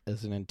that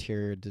is an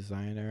interior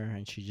designer,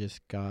 and she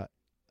just got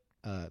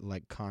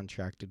like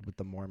contracted with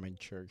the Mormon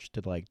church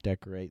to like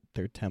decorate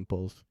their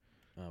temples.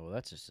 Oh well,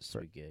 that's just a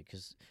sweet gig.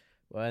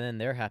 Well, and then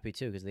they're happy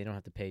too because they don't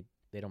have to pay.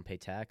 They don't pay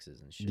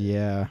taxes and shit.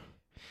 Yeah.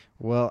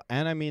 Well,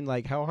 and I mean,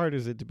 like, how hard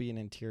is it to be an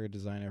interior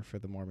designer for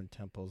the Mormon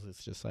temples?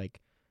 It's just like,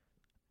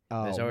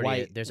 There's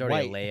already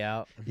white. a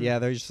layout. Yeah,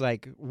 there's just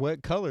like,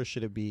 what color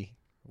should it be?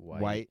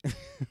 White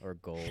or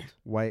gold.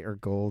 White or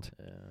gold.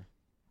 Yeah.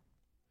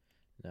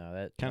 No,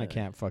 that kind of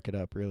can't fuck it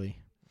up, really.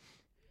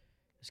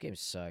 This game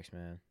sucks,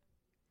 man.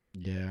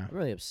 Yeah. I'm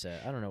really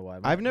upset. I don't know why.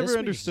 I've never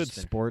understood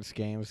sports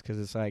games because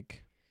it's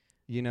like,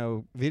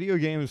 video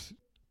games.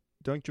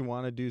 Don't you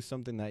want to do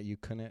something that you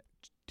couldn't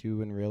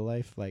do in real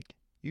life? Like,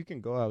 you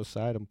can go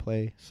outside and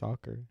play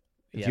soccer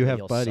if you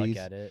have buddies.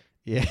 Suck at it.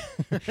 Yeah,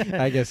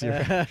 I guess you're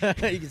right. That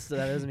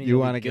doesn't mean you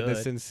want to get the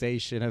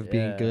sensation of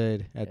being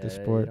good at the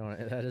sport.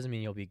 That doesn't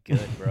mean you'll be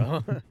good,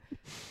 bro. This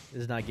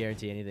does not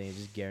guarantee anything. It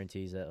just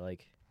guarantees that,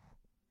 like,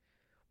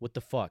 what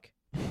the fuck?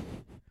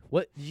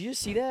 What? Did you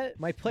just see that?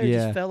 My player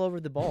just fell over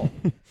the ball.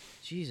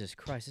 Jesus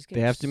Christ, this game.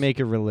 They have to make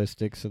it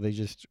realistic, so they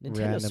just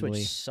Nintendo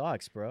Switch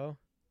sucks, bro.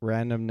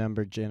 Random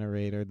number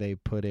generator. They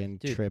put in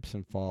trips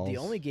and falls. The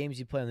only games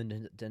you play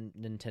on the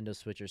Nintendo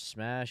Switch are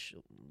Smash,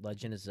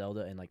 Legend of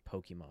Zelda, and like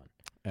Pokemon.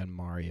 And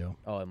Mario.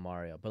 Oh, and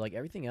Mario. But like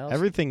everything else.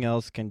 Everything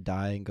else can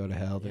die and go to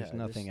hell. There's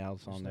nothing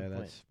else on there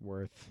that's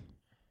worth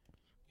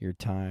your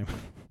time.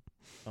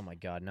 Oh my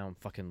god, now I'm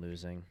fucking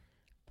losing.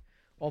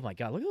 Oh my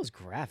god, look at those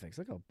graphics.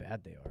 Look how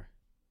bad they are.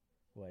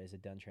 What, is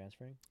it done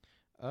transferring?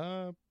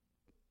 No,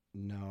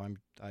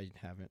 I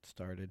haven't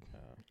started.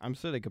 I'm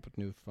setting up a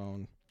new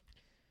phone.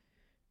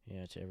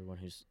 Yeah, to everyone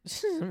who's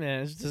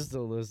man, it's just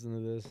still listening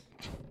to this.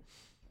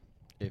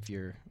 If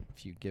you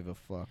give a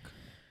fuck.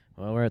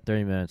 Well, we're at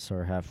 30 minutes, so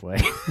we're halfway.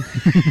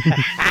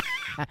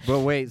 But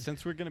wait,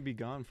 since we're gonna be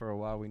gone for a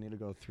while, we need to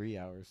go 3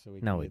 hours. So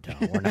we. No, we don't.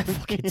 We're not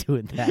fucking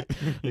doing that.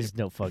 There's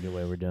no fucking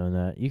way we're doing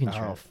that. You can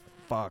try. Oh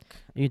fuck.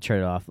 You can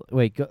turn it off.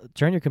 Wait,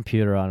 turn your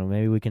computer on.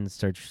 Maybe we can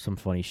search some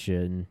funny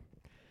shit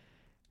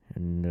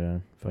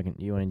and fucking.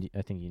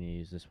 I think you need to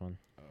use this one.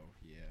 Oh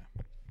yeah.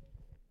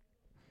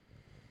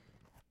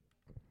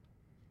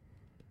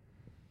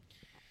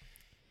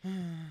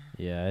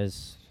 Yeah,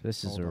 this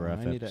is a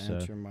rough episode. I need to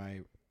enter my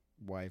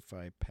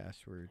Wi-Fi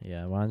password.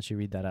 Yeah, why don't you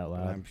read that out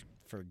loud? I'm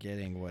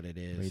forgetting what it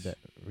is.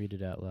 Read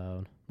it out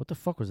loud. What the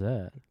fuck was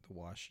that?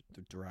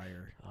 The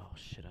dryer. Oh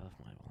shit! I left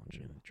my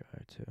laundry in the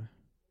dryer too.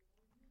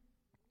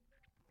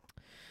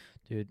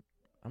 Dude,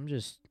 I'm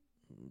just.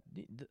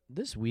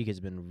 This week has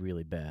been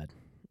really bad.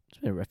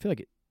 I feel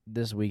like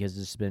this week has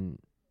just been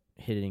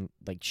hitting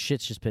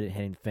shit's just been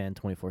hitting the fan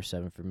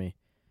 24/7 for me.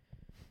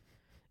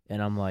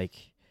 And I'm like,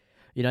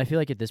 I feel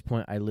like at this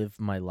point I live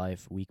my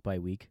life week by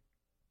week.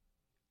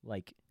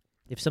 Like,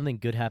 if something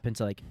good happens,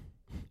 like,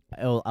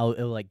 it'll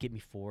like get me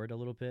forward a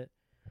little bit.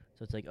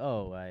 So it's like,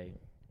 oh, I,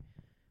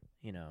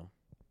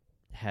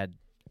 had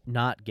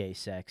not gay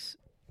sex.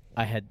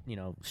 I had,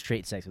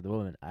 straight sex with a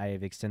woman. I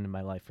have extended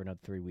my life for another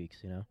 3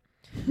 weeks,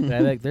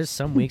 But there's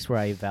some weeks where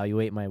I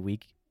evaluate my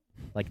week.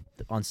 Like,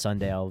 on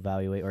Sunday I'll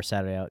evaluate, or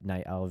Saturday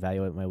night I'll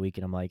evaluate my week,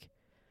 and I'm like,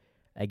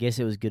 I guess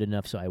it was good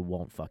enough so I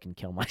won't fucking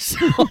kill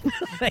myself.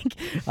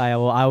 I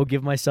will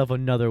give myself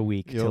another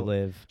week to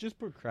live. Just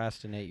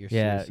procrastinate your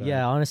suicide. suicide.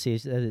 Yeah, honestly,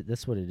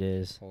 that's what it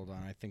is. Hold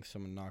on, I think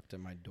someone knocked at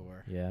my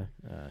door. Yeah.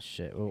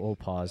 Shit. We'll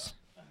pause.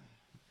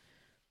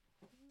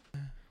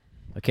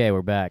 Okay,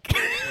 we're back.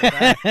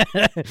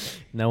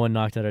 No one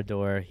knocked at our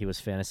door. He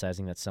was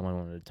fantasizing that someone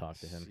wanted to talk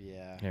to him.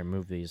 Yeah. Here,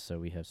 move these so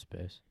we have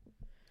space.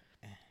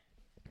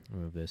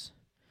 Move this.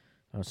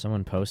 Oh,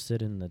 someone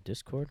posted in the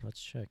Discord?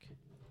 Let's check.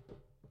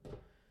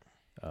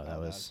 Oh, that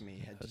was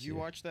me. Did you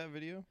watch that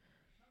video?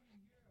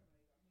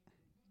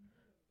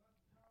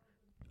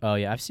 Oh,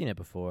 yeah, I've seen it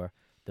before.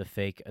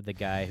 The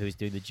guy who's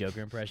doing the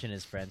Joker impression,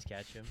 his friends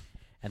catch him.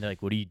 And they're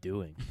like, what are you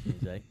doing? And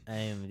he's like,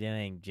 I'm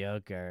doing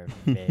Joker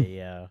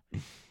video.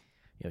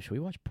 Yo, should we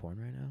watch porn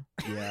right now?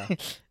 Yeah.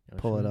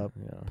 Pull it up.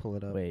 Yeah. Pull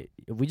it up. Wait,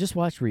 we just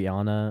watched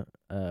Rihanna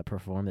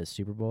perform at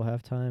Super Bowl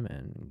halftime,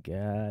 and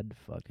god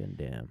fucking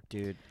damn.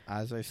 Dude,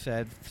 as I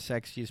said,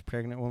 sexiest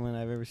pregnant woman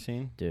I've ever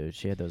seen. Dude,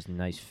 she had those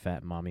nice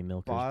fat mommy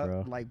milkers,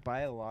 bro. Like,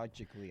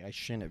 biologically, I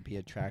shouldn't be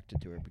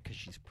attracted to her because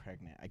she's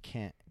pregnant. I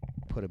can't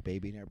put a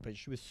baby in her, but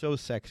she was so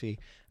sexy,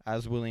 I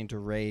was willing to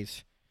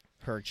raise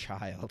her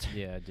child.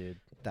 Yeah, dude.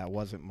 That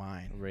wasn't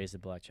mine. Raise the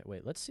black child.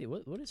 Wait, let's see.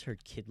 What does her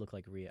kid look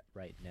like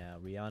right now?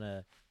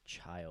 Rihanna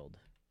child.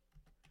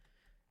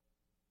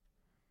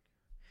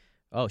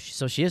 Oh,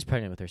 so she is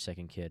pregnant with her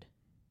second kid.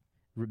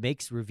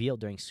 Makes reveal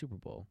during Super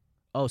Bowl.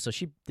 Oh, so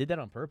she did that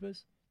on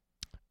purpose?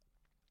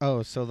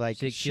 Oh, so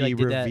she like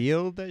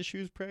revealed that she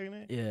was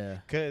pregnant? Yeah.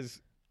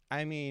 Because,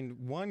 I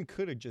mean, one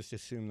could have just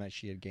assumed that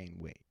she had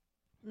gained weight.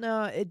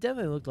 No, it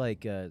definitely looked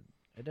like a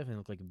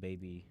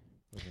baby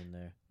was in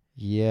there.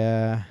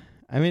 Yeah.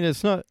 I mean,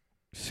 it's not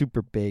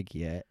super big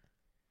yet.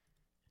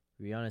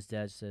 Rihanna's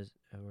dad says,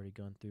 I've already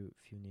gone through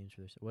a few names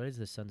for this. What is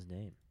the son's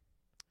name?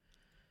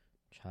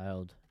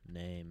 Child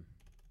name.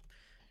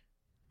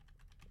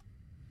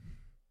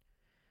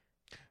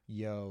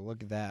 Yo,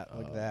 look at that.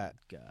 Look at that.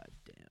 God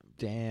damn,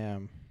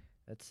 Damn.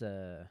 That's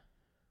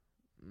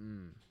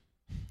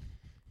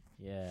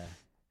yeah.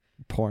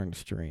 Porn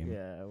stream.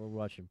 Yeah, we're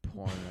watching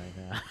porn right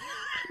now.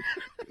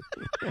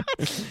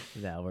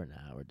 No, we're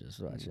not. We're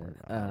just watching.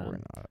 We're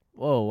not.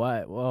 Whoa,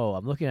 why? Whoa,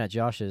 I'm looking at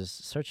Josh's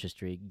search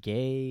history.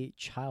 Gay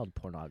child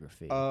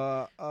pornography.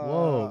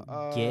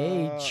 Whoa,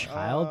 gay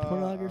child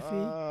pornography?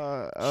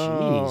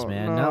 Jeez,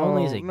 man. Not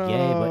only is it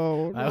gay,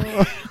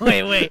 but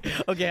wait.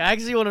 Okay, I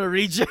actually want to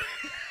read you.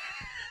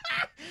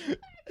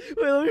 Wait,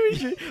 let me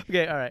read you.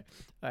 Okay, all right.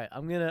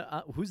 I'm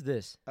gonna. Who's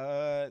this?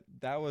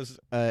 That was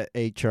a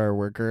HR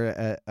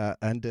worker at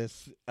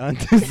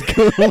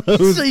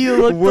undisclosed So you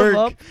looked work.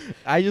 them up?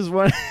 I just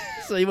want.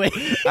 So wait.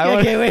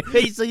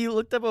 Wait. So you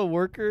looked up a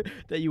worker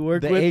that you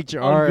work with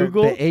on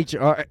Google? The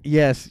HR.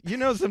 Yes. You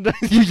know,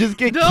 sometimes you just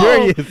get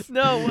curious.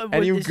 No.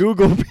 And you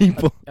Google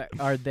people.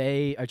 Are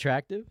they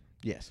attractive?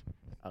 Yes.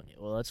 Okay.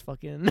 Well, let's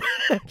fucking.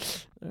 All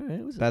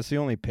right. That's the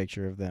only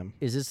picture of them.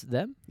 Is this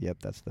them? Yep,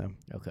 that's them.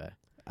 Okay.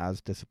 I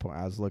was disappointed.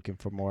 I was looking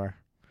for more.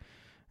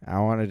 I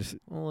wanted to.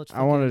 Well,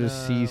 I wanted to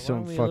see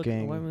some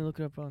fucking. Why don't we look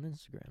it up on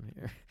Instagram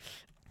here?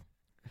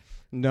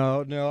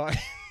 No.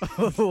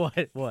 What?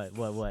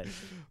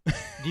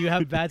 Do you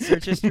have bad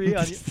search history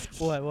on your,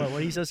 what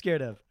are you so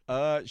scared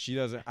of? She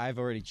doesn't. I've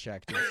already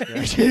checked.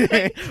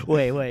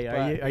 Wait.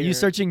 Are you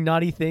searching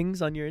naughty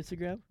things on your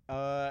Instagram?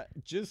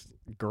 Just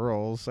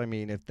girls. I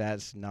mean, if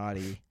that's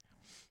naughty,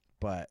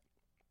 but.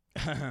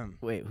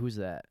 Wait, who's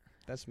that?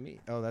 That's me.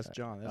 Oh, that's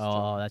John.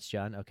 That's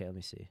John. Okay, let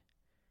me see.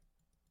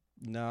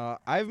 No,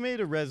 I've made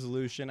a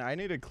resolution. I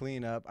need to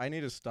clean up. I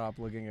need to stop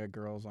looking at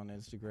girls on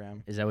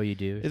Instagram. Is that what you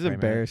do? It's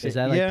embarrassing. Is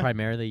that like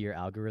primarily your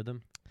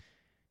algorithm?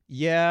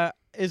 Yeah,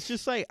 it's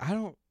just like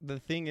the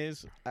thing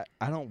is,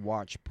 I don't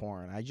watch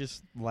porn. I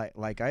just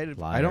like I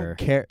don't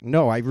care.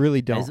 No, I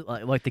really don't. Is it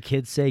like the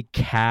kids say,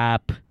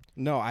 cap?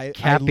 No, I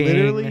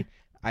literally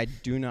I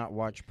do not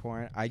watch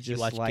porn. I just you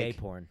watch gay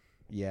porn.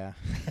 Yeah,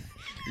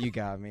 you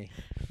got me.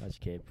 Watch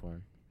gay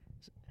porn.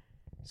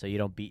 So you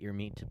don't beat your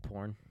meat to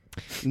porn?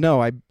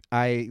 No,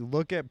 I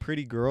look at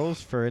pretty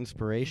girls for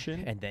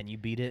inspiration, and then you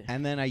beat it,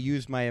 and then I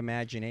use my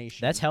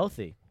imagination. That's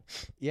healthy.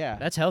 Yeah,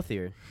 that's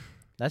healthier.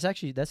 That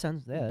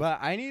sounds. Yeah. But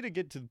I need to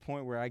get to the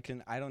point where I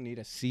don't need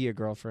to see a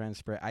girl for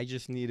inspiration. I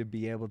just need to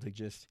be able to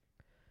just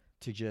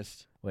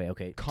wait.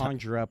 Okay.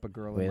 Conjure up a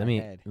girl in my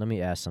head. Let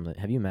me ask something.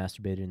 Have you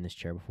masturbated in this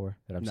chair before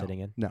that I'm sitting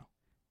in? No.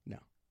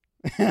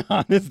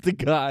 Honest to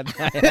God,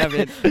 I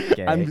haven't.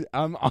 Okay.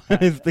 I'm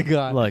honest to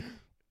God.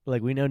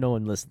 Look, we know no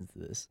one listens to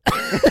this.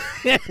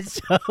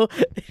 So,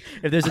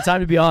 if there's a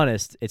time to be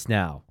honest, it's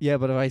now. Yeah,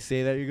 but if I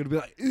say that, you're going to be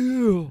like,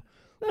 ew.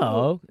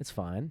 No, it's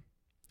fine.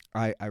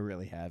 I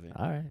really haven't.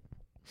 All right.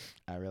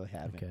 I really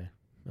haven't.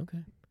 Okay.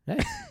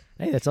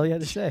 Hey, that's all you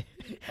had to say.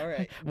 All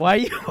right.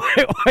 Why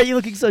are you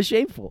looking so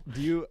shameful?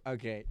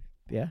 Okay.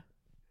 Yeah.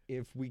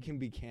 If we can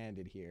be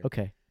candid here.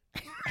 Okay.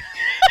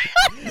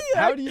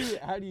 How do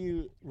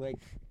you like?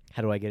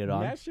 How do I get it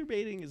on?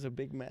 Masturbating is a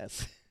big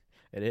mess.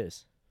 It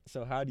is.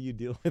 So how do you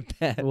deal with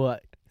that? Well,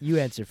 you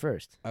answer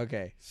first.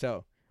 Okay,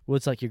 so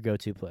what's like your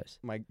go-to place?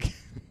 My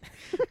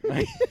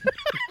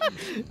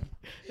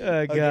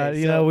Oh God,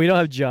 so we don't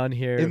have John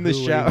here. In the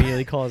shower,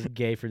 immediately calls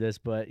gay for this,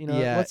 but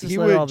yeah, let's just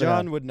let it all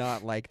John out. would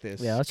not like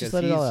this. Yeah, let's just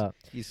let it all out.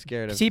 He's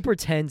scared of. He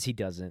pretends he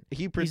doesn't.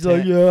 He's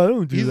like, yeah, I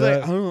don't do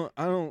that. He's like,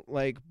 I don't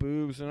like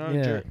boobs, and I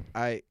don't.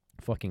 I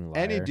fucking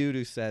liar. Any dude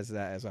who says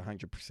that is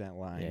 100%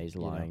 lying. Yeah, he's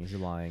lying. He's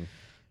lying.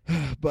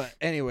 But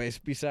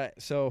anyways,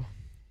 so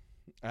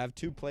I have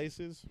two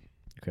places.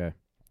 Okay.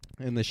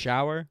 In the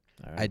shower,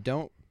 right. I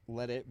don't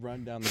let it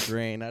run down the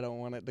drain. I don't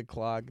want it to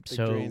clog the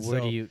drain. So where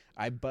do you?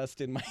 I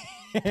bust in my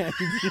hands,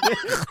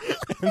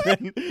 and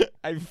then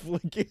I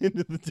flick it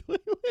into the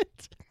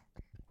toilet.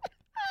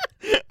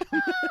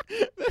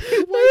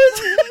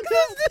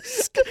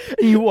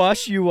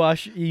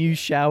 You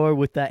shower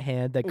with that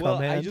hand that well,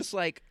 cum hand? I just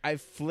I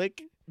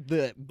flick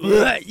the.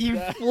 You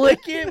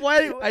flick it?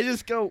 Why? I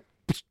just go,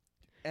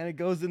 and it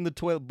goes in the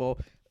toilet bowl.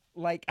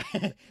 Like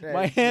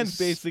my hand's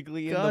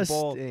basically in the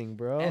bowl,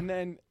 bro. And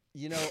then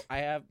I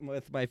have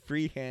with my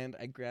free hand,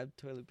 I grab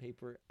toilet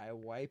paper, I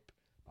wipe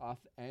off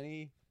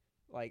any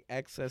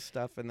excess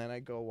stuff, and then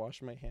I go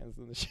wash my hands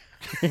in the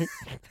shower.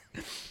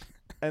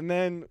 And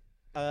then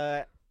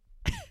the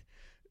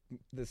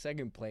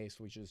second place,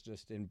 which is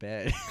just in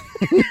bed.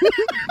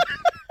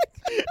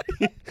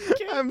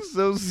 I'm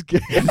so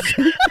scared.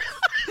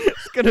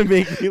 It's gonna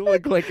make me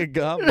look like a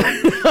goblin.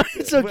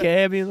 It's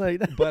okay. I mean,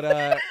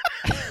 but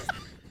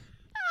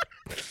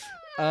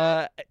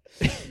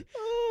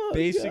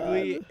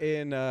basically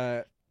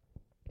God.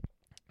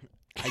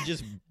 I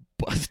just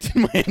busted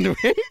my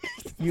underwear.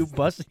 You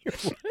busted your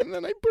and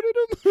then I put it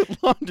in the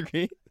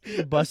laundry.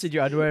 You busted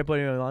your underwear and put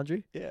it in the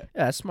laundry? Yeah. Yeah,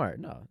 that's smart.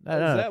 No. Is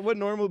that what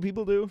normal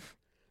people do?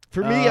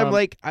 For me, I'm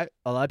like, a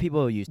lot of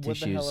people use what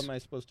tissues. What the hell am I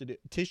supposed to do?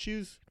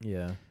 Tissues?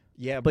 Yeah.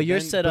 Yeah, but your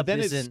setup then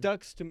isn't. It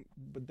stuck to.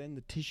 But then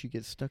the tissue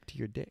gets stuck to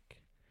your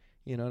dick.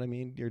 You know what I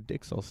mean? Your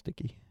dick's all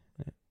sticky.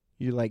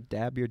 You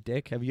dab your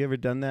dick. Have you ever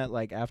done that?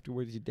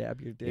 Afterwards, you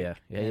dab your dick.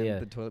 Yeah.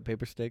 The toilet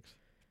paper sticks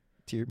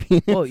to your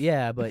penis. Oh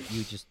yeah, but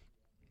you just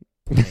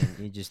I mean,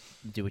 you just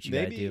do what you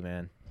gotta Maybe- do,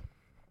 man.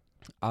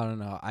 I don't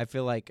know. I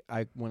feel like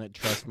I wouldn't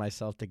trust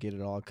myself to get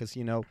it all because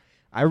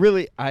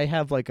I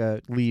have like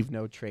a leave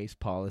no trace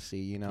policy.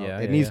 Yeah, it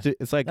yeah, needs yeah. to.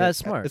 It's like That's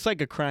smart. It's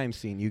like a crime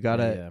scene. You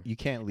Yeah. you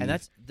can't leave.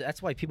 And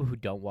that's why people who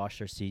don't wash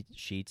their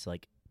sheets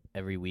like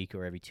every week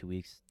or every 2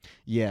 weeks,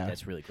 yeah.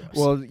 that's really gross.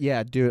 Well,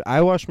 yeah, dude.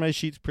 I wash my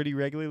sheets pretty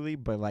regularly,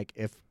 but like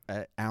if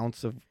an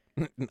ounce of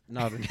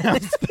not an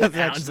ounce, that's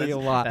actually a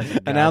lot. That's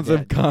a An ounce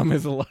goddamn- of cum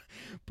is a lot.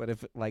 But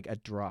if like a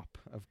drop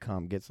of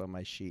cum gets on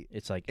my sheet,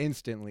 it's like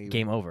instantly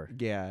game over.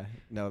 Yeah,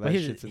 no, that But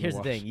here's shit's in here's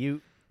the the wash.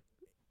 thing,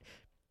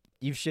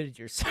 you've shitted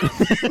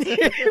yourself. in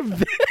your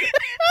bed.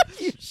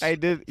 I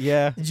did.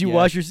 Yeah. Did you yeah.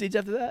 wash your sheets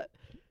after that?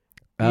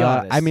 Be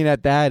honest. I mean,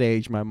 at that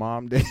age, my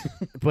mom did.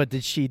 But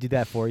did she do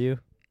that for you?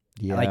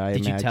 Yeah. Like,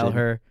 did you tell imagine.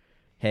 her,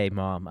 "Hey,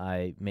 mom,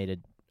 I made a,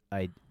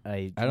 I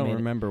I don't made a-"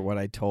 remember what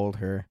I told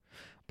her,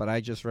 but I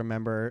just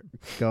remember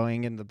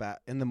going in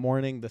the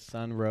morning. The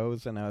sun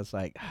rose, and I was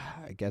like,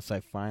 I guess I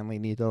finally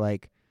need to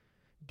like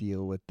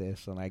deal with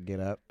this. And I get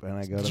up and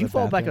I go. Did to you the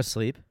fall back bathroom.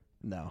 asleep?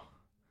 No,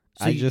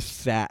 So I you- just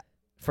sat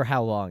For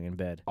how long in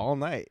bed? all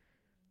night.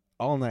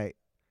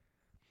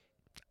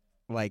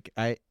 Like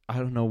I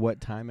don't know what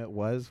time it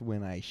was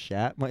when I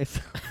shat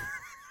myself.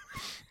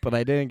 But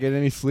I didn't get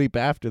any sleep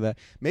after that.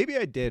 Maybe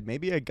I did.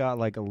 Maybe I got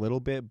like a little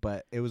bit,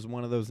 but it was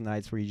one of those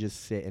nights where you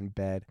just sit in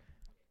bed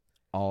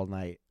all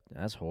night.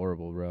 That's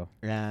horrible, bro.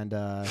 And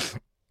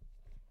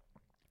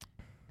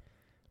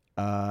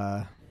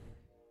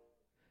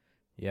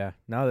Yeah.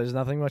 No, there's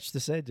nothing much to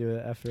say to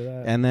it after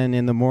that. and then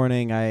in the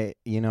morning I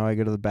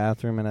go to the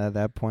bathroom, and at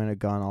that point it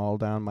gone all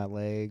down my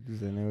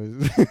legs, and it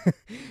was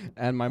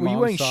and my Were mom you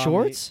wearing saw me.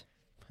 shorts?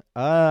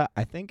 I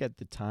think at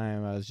the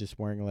time I was just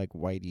wearing like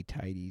whitey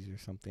tighties or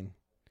something.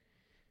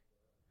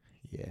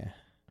 Yeah.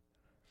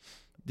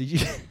 Did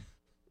you?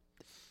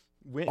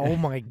 Oh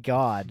my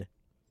god.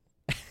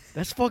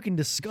 That's fucking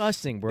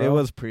disgusting, bro. It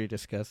was pretty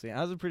disgusting.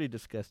 I was a pretty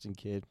disgusting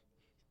kid.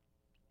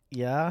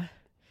 Yeah.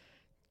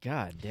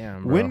 God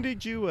damn, bro. When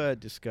did you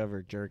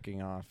discover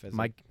jerking off? As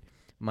my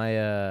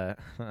man.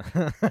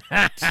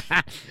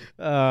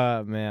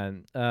 I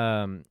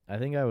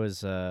think I was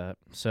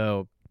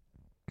so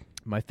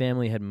my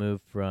family had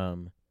moved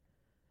from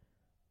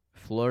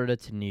Florida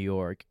to New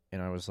York,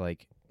 and I was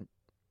like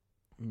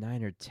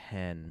 9 or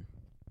 10.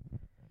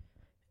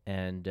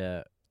 And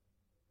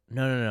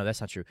no,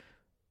 that's not true.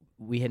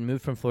 We had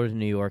moved from Florida to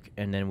New York,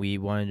 and then we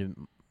wanted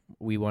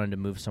to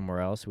move somewhere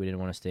else. We didn't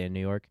want to stay in New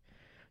York.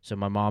 So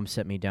my mom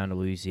sent me down to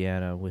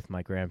Louisiana with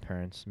my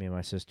grandparents, me and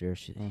my sister.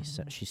 She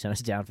sent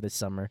us down for the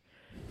summer.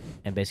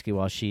 And basically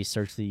while she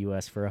searched the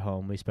U.S. for a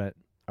home, we spent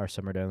our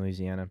summer down in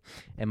Louisiana.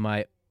 And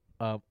my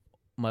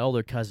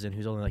older cousin,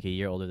 who's only like a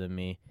year older than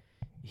me,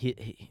 he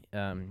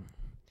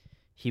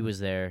was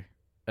there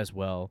as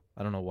well.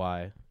 I don't know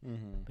why,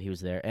 but he was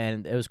there.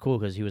 And it was cool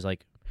because he was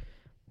like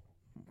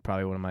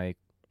probably one of my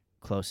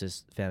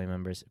closest family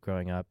members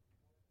growing up.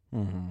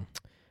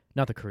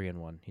 Not the Korean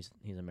one. He's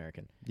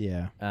American.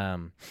 Yeah.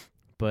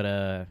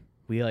 But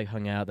we like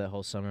hung out that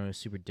whole summer. It was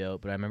super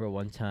dope. But I remember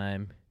one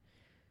time,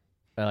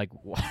 I like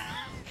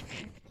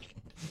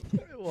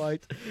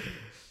walked.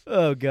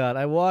 Oh god!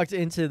 I walked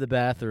into the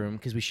bathroom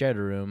because we shared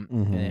a room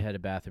and it had a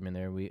bathroom in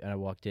there. And I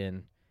walked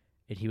in,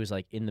 and he was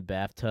like in the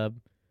bathtub,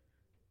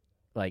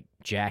 like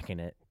jacking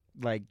it.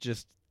 Like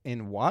just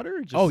in water?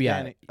 Or just Oh, yeah.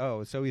 standing?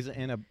 Oh, so he's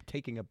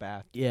taking a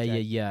bath.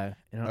 Yeah.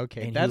 And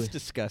Okay, and he that's was-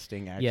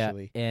 disgusting.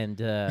 Actually.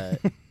 Yeah,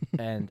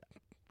 and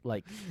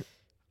like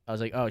I was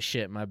like, oh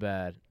shit, my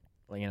bad.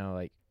 Like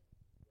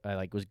I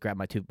like was grabbed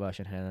my toothbrush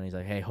in hand, and he's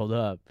like, hey, hold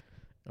up.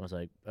 And I was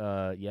like,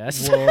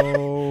 yes.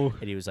 Whoa.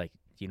 And he was like,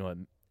 you know what?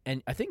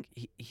 And I think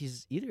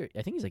he's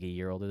like a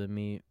year older than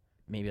me,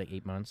 maybe like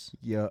 8 months.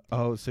 Yeah.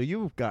 Oh, so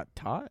you got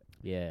taught?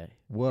 Yeah.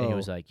 Whoa. And he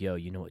was like, yo,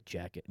 you know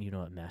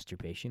what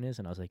masturbation is?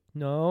 And I was like,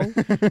 no.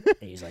 And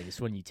he's like, it's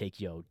when you take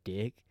your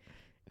dick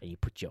and you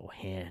put your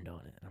hand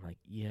on it. And I'm like,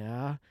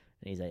 yeah.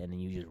 And he's like, and then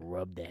you just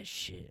rub that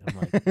shit. I'm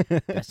like,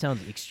 that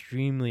sounds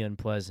extremely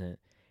unpleasant.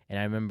 And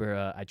I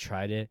remember I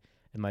tried it,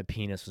 and my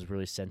penis was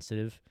really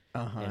sensitive,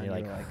 and it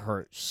like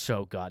hurt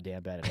so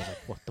goddamn bad. And I was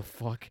like, what the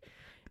fuck?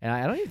 And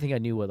I don't even think I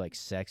knew what like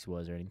sex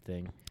was or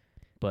anything,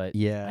 but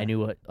yeah. I knew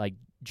what like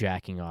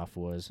jacking off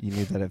was. You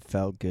knew that it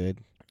felt good.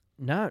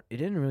 It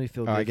didn't really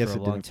feel good I guess for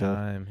a it long didn't feel-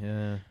 time.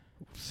 Yeah.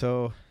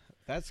 So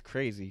that's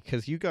crazy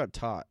because you got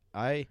taught.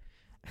 I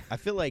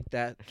feel like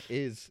that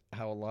is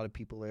how a lot of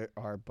people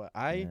are, but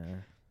I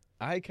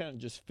kind of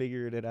just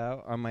figured it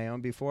out on my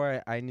own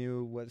before I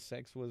knew what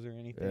sex was or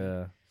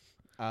anything.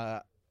 Yeah.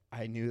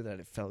 I knew that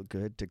it felt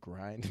good to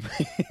grind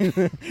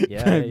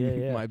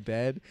Yeah. my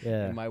bed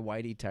Yeah. and my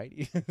whitey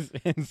tighties,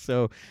 and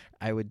so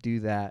I would do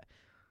that,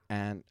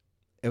 and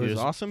it was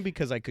awesome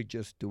because I could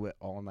just do it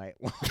all night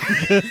long.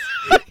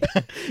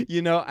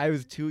 I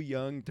was too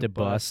young to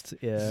bust.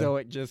 Yeah. so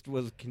it just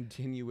was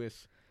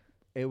continuous.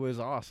 It was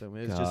awesome.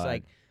 It was just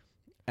like,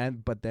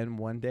 but then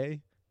one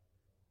day,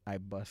 I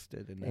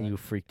busted and you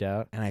freaked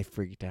out. and I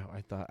freaked out.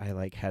 I thought I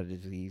like had a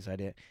disease. I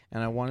didn't,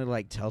 and I wanted to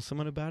like tell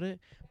someone about it,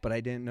 but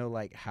I didn't know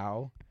like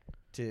how.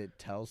 to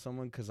tell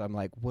someone because I'm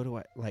like, what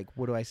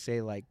do I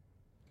say? Like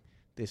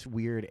this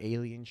weird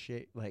alien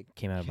shit like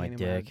Came out of my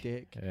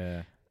dick.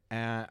 Yeah.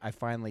 And I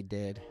finally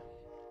did,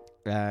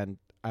 and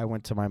I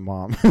went to my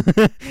mom,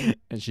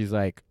 and she's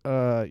like,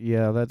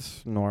 yeah,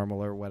 that's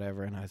normal or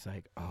whatever. And I was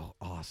like, oh,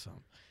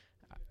 awesome.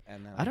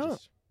 And then I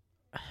just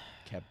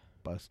kept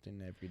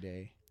busting every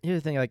day.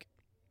 Here's the thing, like,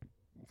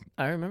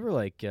 I remember,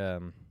 like,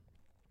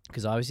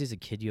 because obviously as a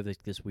kid you have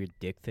this weird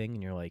dick thing,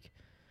 and you're like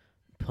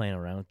playing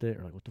around with it,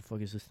 or like, what the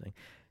fuck is this thing?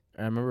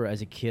 And I remember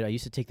as a kid I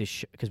used to take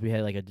this because we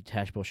had like a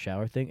detachable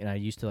shower thing, and I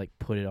used to like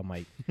put it on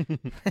my,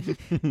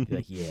 be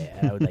like, yeah,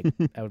 and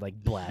I would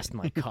like blast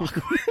my cock.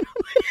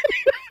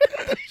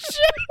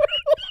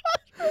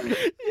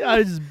 Yeah,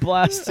 I just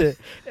blast it,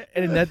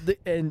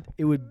 and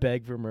it would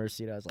beg for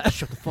mercy, and I was like,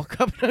 shut the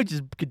fuck up, and I would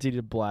just continue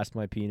to blast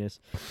my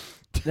penis.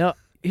 Now,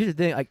 here's the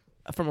thing,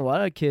 from a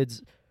lot of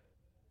kids,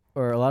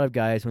 or a lot of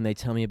guys, when they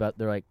tell me about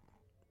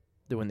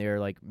when they were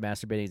like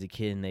masturbating as a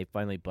kid and they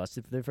finally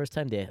busted for the first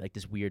time, they had like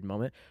this weird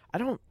moment. I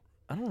don't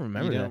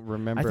remember You that. don't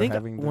remember I think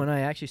having when I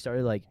actually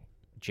started like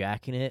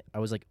jacking it, I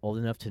was like old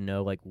enough to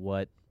know like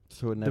what.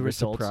 So it never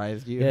results.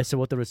 surprised you? Yeah, so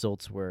what the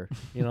results were.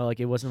 You know,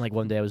 like it wasn't like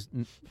one day I was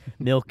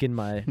milking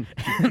my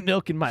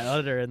milking my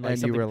udder and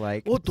like you were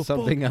like, what the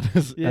something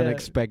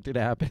unexpected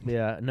happened.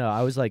 Yeah, no,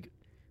 I was like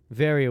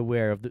very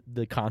aware of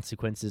the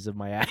consequences of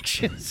my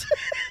actions.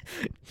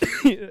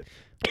 You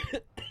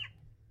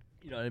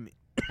know what I mean?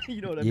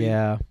 You know what I mean?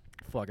 Yeah.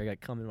 Fuck, I got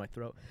cum in my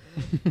throat.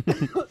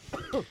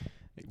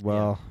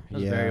 Well, I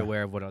was very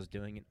aware of what I was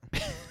doing.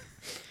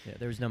 Yeah,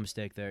 there was no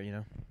mistake there, you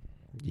know?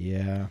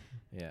 Yeah.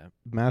 Yeah.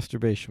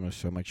 Masturbation was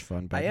so much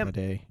fun back in the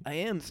day.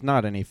 It's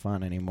not any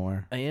fun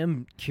anymore. I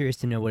am curious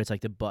to know what it's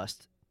like to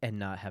bust and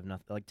not have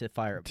nothing, like to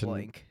fire a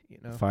blank, you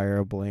know? Fire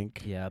a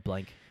blank. Yeah,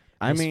 blank.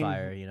 I mean,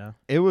 fire, you know?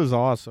 It was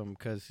awesome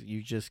because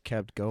you just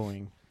kept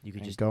going. You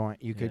could just go.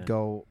 You could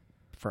go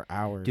for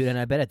hours. Dude, and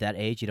I bet at that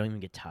age you don't even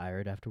get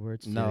tired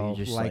afterwards. No,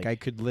 you just like I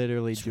could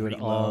literally do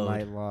it all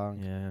night long.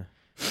 Yeah.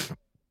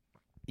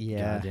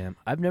 Yeah. Goddamn.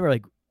 I've never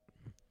like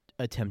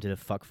attempted to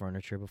fuck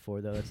furniture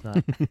before though. That's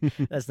not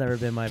that's never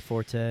been my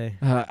forte.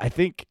 I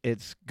think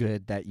it's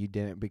good that you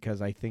didn't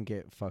because I think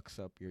it fucks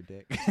up your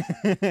dick.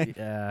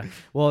 Yeah.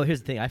 Well, here's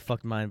the thing. I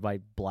fucked mine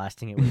by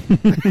blasting it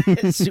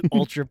with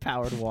ultra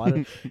powered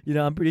water. You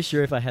know, I'm pretty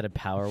sure if I had a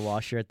power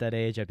washer at that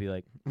age, I'd be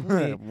like,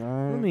 let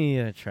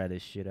me try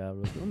this shit out.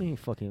 Let me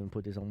fucking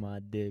put this on my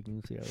dick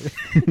and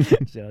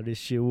see how this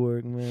shit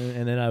work, man.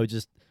 And then I would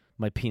just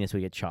my penis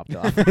would get chopped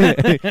off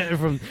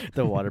from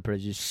the water pressure.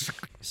 Just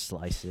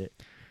slice it.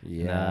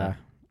 Yeah.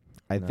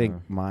 I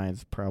think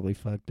mine's probably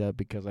fucked up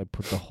because I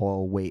put the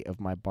whole weight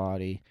of my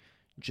body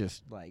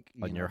just like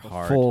on your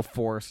heart, full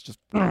force, just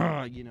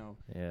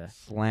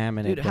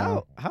slamming Dude, it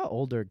down. How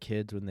old are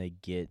kids when they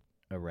get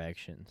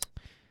erections?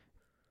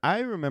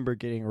 I remember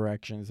getting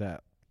erections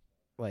at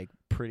like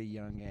pretty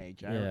young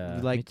age. Yeah,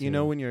 like you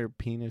know when your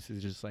penis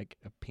is just like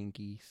a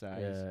pinky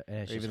size,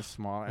 or even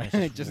smaller,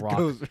 and it just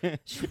goes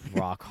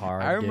rock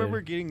hard. I remember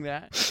getting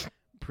that.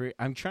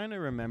 I'm trying to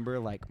remember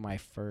like my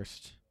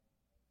first.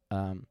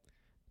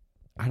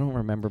 I don't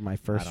remember my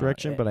first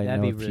erection, but I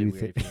know a few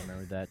things. If you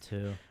remember that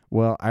too.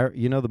 Well,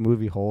 you know the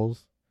movie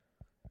Holes.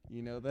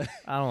 You know the.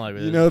 I don't like.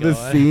 You know the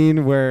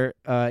scene where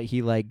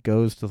he like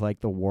goes to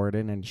like the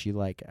warden and she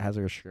like has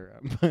her shirt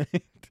up.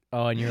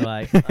 Oh, and you're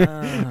like,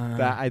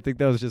 that. I think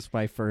that was just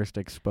my first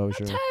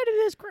exposure. I'm tired of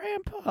this,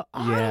 Grandpa.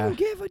 I don't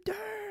give a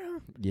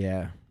damn.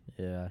 Yeah.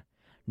 Yeah.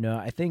 No,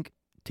 I think,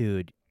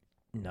 dude.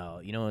 No,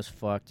 you know what's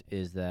fucked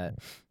is that.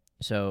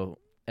 So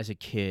as a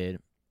kid.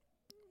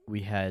 We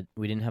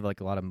didn't have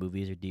like a lot of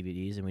movies or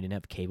DVDs, and we didn't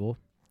have cable.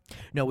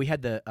 No, we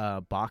had the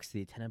the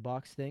antenna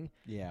box thing.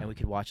 Yeah. And we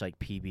could watch like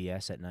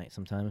PBS at night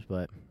sometimes,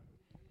 but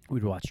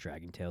we'd watch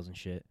Dragon Tales and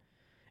shit.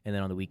 And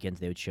then on the weekends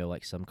they would show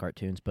like some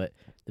cartoons, but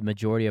the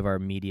majority of our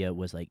media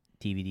was like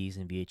DVDs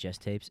and VHS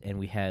tapes, and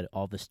we had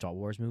all the Star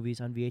Wars movies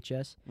on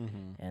VHS,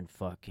 and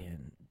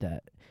fucking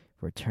that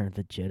Return of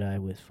the Jedi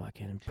with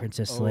fucking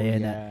Princess Leia.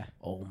 And that,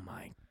 oh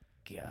my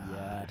god.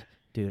 Yeah.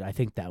 Dude, I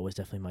think that was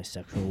definitely my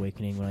sexual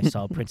awakening when I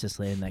saw Princess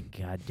Leia in that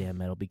goddamn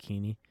metal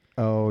bikini.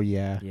 Oh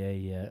yeah.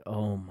 Yeah.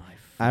 Oh my.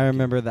 I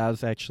remember that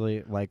was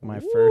actually like my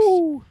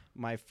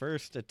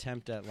first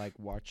attempt at like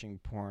watching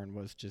porn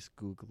was just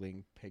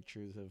Googling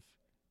pictures of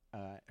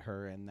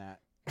her in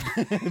that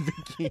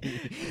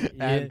bikini.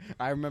 Yeah. And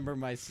I remember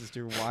my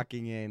sister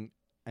walking in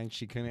and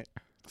she couldn't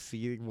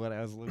see what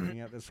I was looking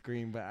at the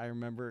screen, but I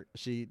remember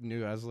she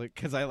knew I was like,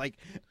 because I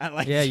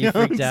yeah, you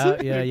freaked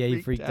out. Yeah,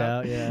 you freaked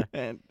out. Yeah,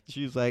 and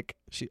she's like,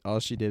 all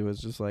she did was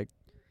just like,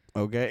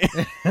 okay.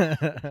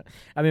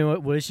 I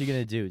mean, what is she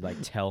gonna do? Like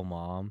tell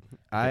mom?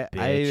 I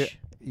don't.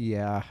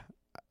 Yeah,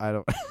 I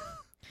don't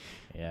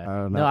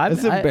know. No,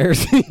 it's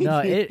embarrassing.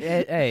 No,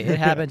 it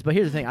happens. But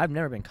here's the thing: I've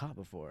never been caught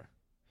before.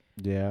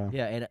 Yeah.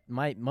 Yeah, and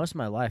most of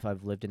my life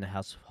I've lived in a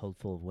household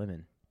full of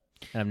women.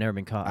 And I've never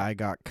been caught. I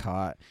got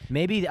caught.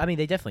 Maybe, I mean,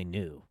 they definitely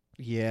knew.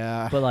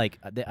 Yeah. But, like,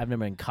 I've never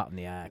been caught in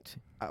the act.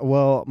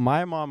 Well,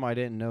 my mom, I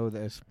didn't know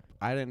this.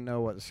 I didn't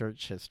know what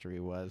search history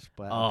was.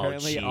 But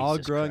apparently all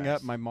growing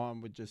up, my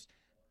mom would just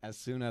as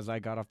soon as I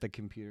got off the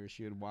computer,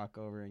 she would walk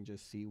over and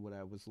just see what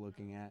I was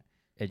looking at.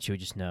 And she would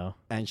just know.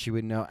 And she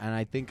would know. And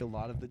I think a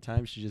lot of the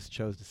time she just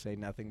chose to say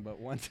nothing. But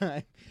one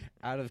time,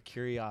 out of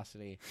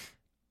curiosity,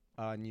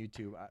 on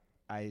YouTube,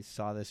 I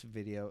saw this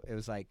video. It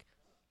was like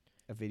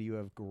a video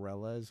of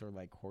gorillas or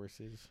like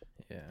horses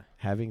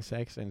having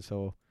sex. And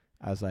so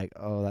I was like,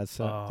 oh, that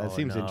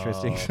seems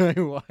interesting. So I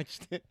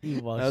watched it.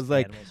 You watched I was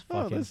like,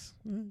 oh, this,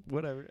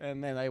 whatever.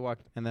 And then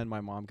and then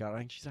my mom got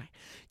on and she's like,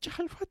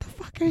 John, what the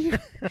fuck are you?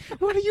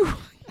 What are you?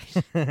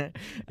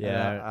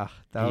 Yeah.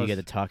 Did you get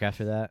to talk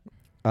after that?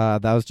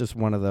 That was just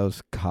one of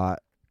those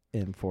caught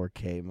in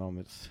 4K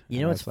moments.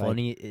 You know what's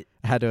funny?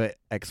 I had to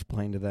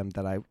explain to them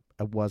that I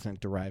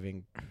wasn't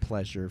deriving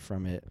pleasure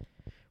from it.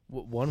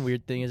 One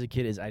weird thing as a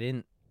kid is I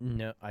didn't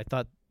know. I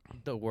thought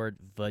the word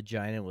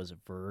vagina was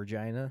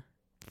virgina.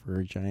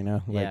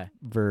 Virginia, like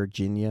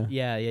Virginia.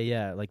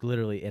 Yeah, like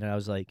literally. And I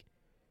was like,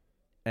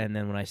 and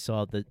then when I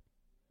saw the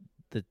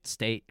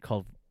state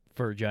called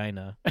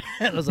Virginia,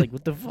 I was like,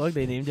 what the fuck?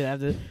 They named it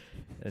after,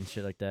 and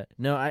shit like that.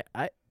 No,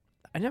 I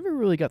never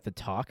really got the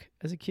talk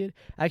as a kid.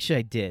 Actually,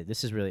 I did.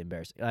 This is really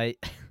embarrassing.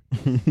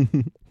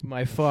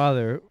 My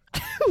father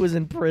was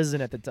in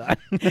prison at the time.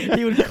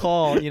 He would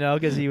call,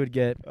 because he would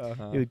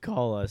he would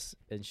call us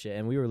and shit.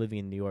 And we were living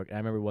in New York. And I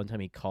remember one time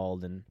he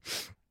called and,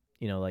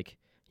 like,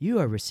 you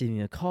are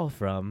receiving a call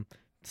from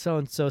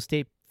so-and-so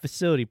state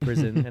facility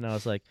prison. And I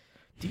was like,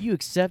 do you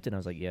accept? And I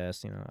was like,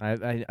 yes.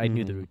 I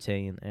knew the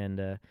routine.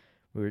 And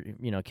we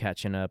were,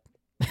 catching up.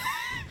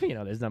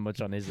 There's not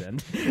much on his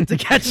end to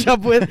catch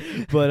up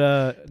with.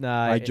 But,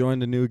 nah. I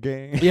joined a new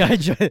gang. Yeah, I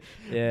joined.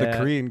 Yeah. The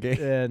Korean gang.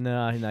 Yeah,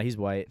 no, he's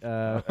white.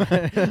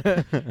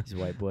 He's a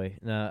white boy.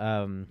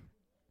 No,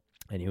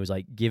 and he was,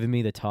 like, giving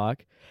me the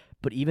talk.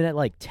 But even at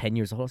like 10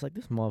 years old, I was like,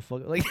 this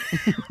motherfucker,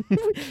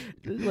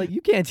 like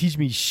you can't teach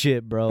me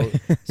shit, bro.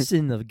 Sit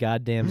in the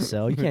goddamn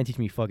cell. You can't teach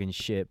me fucking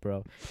shit, bro.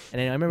 And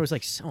then I remember it was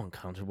like so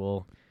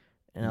uncomfortable.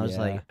 And I was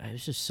like, it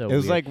was just so It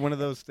was weird. like one of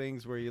those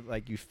things where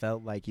you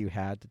felt like you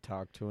had to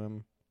talk to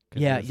him.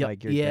 Yeah, it was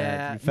like your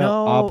dad. You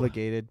felt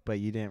obligated, but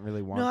you didn't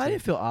really want to. No, I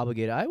didn't feel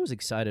obligated. I was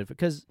excited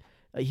because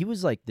he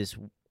was like this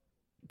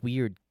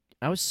weird.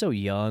 I was so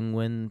young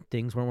when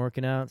things weren't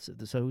working out.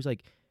 So it was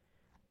like,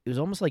 it was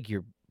almost like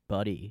your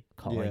buddy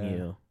calling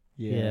you.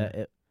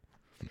 Yeah.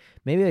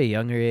 Maybe at a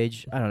younger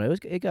age, I don't know.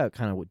 It got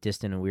kind of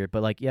distant and weird,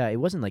 but like, yeah, it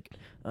wasn't like,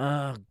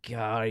 oh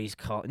god, he's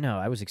calling. No,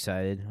 I was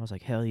excited. I was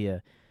like, hell yeah.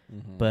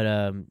 Mm-hmm.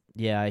 But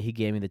yeah, he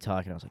gave me the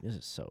talk, and I was like, this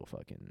is so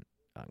fucking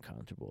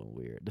uncomfortable and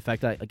weird. The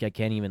fact that like I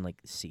can't even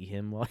like see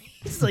him while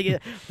he's like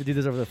to do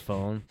this over the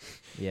phone.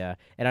 Yeah,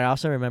 and I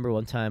also remember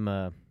one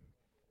time.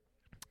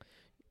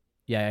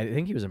 Yeah, I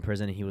think he was in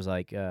prison. And he was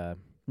like,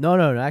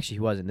 no, actually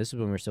he wasn't. This is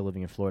when we were still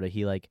living in Florida.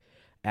 He like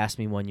asked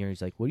me one year,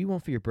 he's like, what do you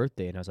want for your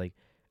birthday? And I was like,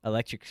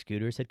 electric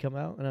scooters had come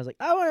out. And I was like,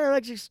 I want an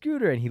electric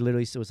scooter. And he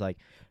literally was like,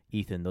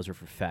 Ethan, those are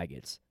for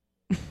faggots.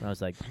 And I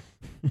was like,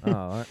 oh,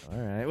 all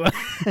right. Well,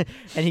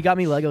 and he got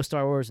me Lego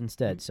Star Wars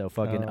instead. So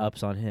fucking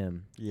ups on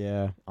him.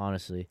 Yeah.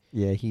 Honestly.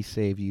 Yeah, he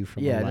saved you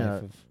from a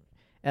life of...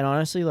 And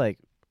honestly, like,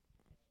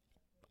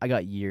 I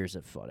got years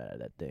of fun out of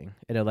that thing.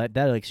 And that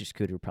electric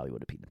scooter probably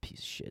would have been a piece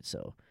of shit,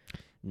 so...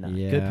 Nah,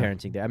 good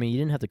parenting there. I mean, you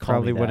didn't have to call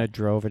probably me when it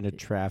drove into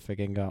traffic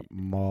and got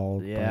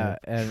mauled by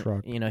a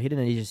truck. He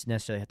didn't just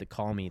necessarily have to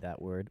call me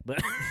that word,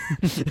 but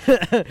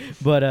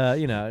but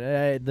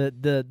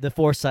the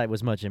foresight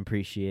was much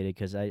appreciated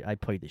because I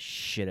played the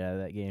shit out of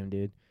that game,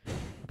 dude.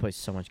 I played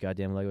so much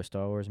goddamn Lego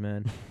Star Wars,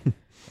 man.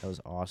 That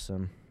was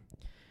awesome.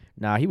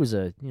 Nah, he was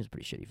a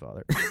pretty shitty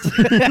father.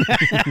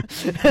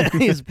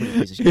 He was a pretty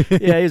piece of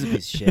shit. Yeah, he was a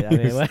piece of shit. I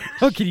mean,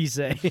 what can you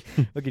say?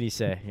 What can you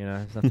say?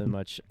 There's nothing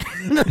much,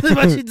 nothing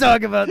much to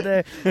talk about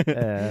there.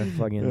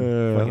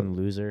 Fucking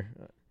loser,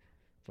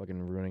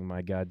 fucking ruining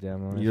my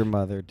goddamn life. Your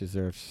mother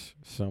deserves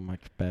so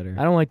much better.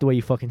 I don't like the way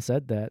you fucking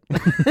said that.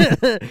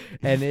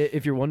 And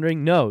if you're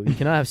wondering, no, you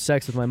cannot have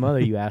sex with my mother,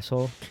 you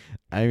asshole.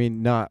 I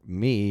mean, not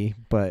me,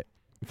 but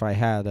if I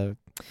had a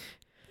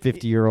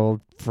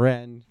 50-year-old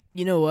friend.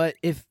 You know what?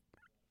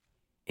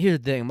 Here's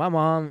the thing, my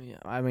mom,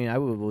 I mean, I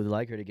would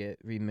like her to get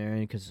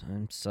remarried because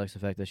it sucks the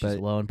fact that she's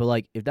alone. But,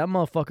 like, if that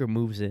motherfucker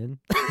moves in,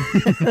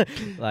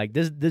 like,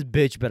 this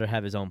bitch better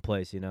have his own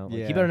place, Like,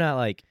 he better not,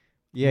 like...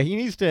 Yeah, he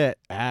needs to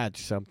add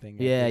something.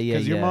 Yeah.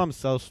 Because your mom's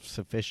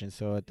self-sufficient,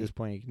 so at this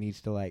point, he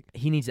needs to, like...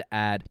 He needs to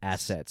add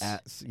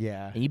assets.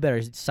 Yeah. And you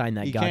better sign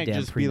that goddamn prenup. He can't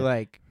just be,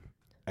 like,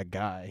 a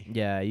guy.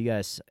 Yeah, you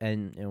guys...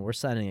 And we're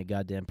signing a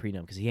goddamn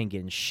prenup because he ain't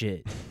getting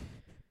shit.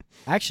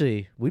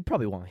 Actually, we'd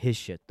probably want his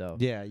shit, though.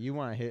 Yeah, you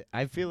want his...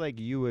 I feel like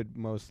you would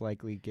most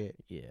likely get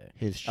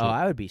his shit. Oh,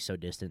 I would be so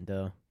distant,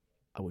 though.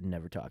 I would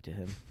never talk to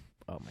him.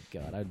 Oh, my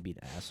God. I'd be an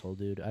asshole,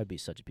 dude. I'd be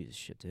such a piece of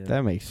shit to him.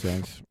 That makes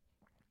sense.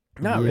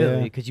 Not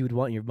really, because you would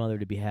want your mother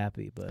to be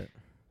happy, but...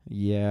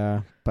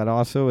 Yeah, but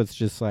also it's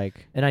just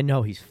like... And I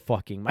know he's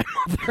fucking my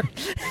mother.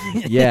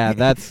 Yeah,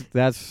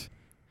 that's...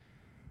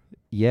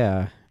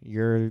 Yeah,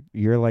 you're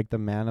like the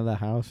man of the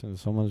house, and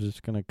someone's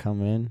just gonna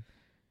come in.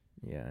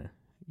 Yeah.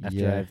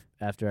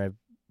 After I've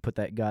put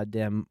that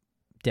goddamn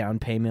down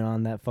payment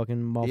on that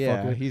fucking motherfucker.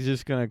 Yeah, he's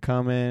just gonna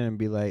come in and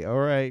be like, "All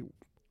right,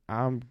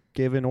 I'm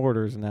giving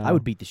orders now." I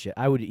would beat the shit.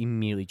 I would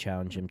immediately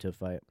challenge him to a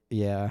fight.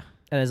 Yeah.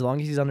 And as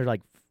long as he's under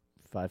like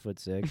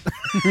 5'6",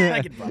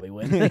 I could probably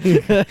win.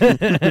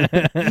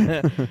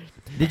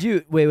 Did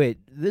you wait?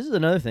 This is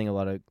another thing.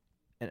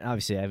 And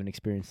obviously I haven't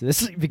experienced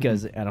this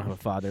because I don't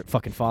have a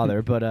fucking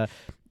father. But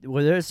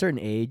was there a certain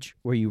age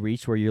where you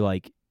reached where you're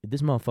like, if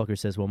this motherfucker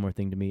says one more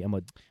thing to me, I'm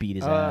gonna beat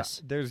his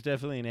ass? There's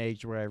definitely an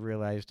age where I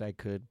realized I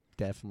could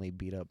definitely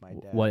beat up my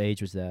dad. What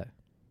age was that?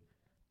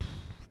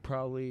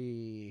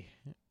 Probably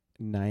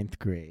 9th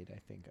grade, I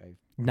think.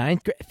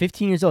 9th grade,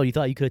 15 years old. You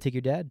thought you could take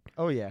your dad?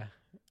 Oh yeah,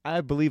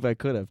 I believe I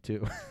could have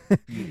too.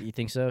 You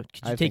think so?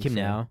 Could you I take think him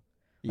so. now,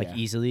 like Yeah.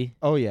 easily?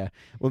 Oh yeah.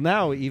 Well,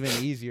 now even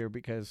easier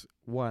because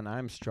one,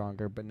 I'm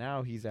stronger, but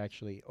now he's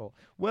actually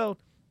well,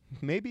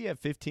 maybe at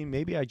 15,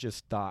 maybe I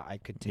just thought I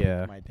could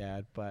take my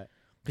dad, but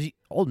Because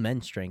old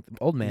man strength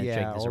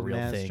is a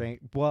real thing.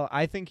 Strength. Well,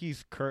 I think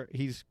he's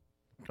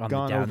On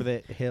gone over the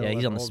hill. Yeah,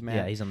 he's on old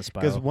man. he's on the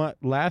spiral.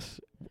 Because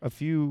a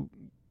few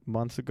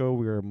months ago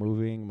we were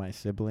moving, my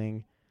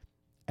sibling,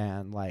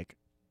 and like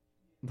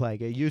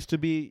it used to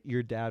be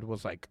your dad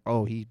was like,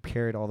 oh, he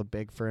carried all the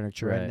big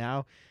furniture, Right. and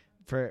now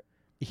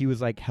he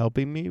was like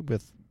helping me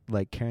with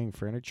like carrying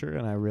furniture,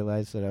 and I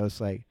realized that I was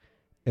like,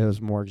 it was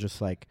more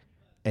just like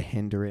a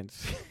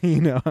hindrance,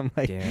 I'm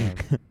like, Damn.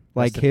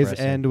 like That's his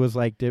depressing. end was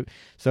like,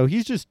 so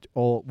he's just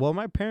old. Well,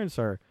 my parents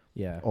are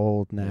Yeah.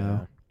 old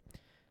now.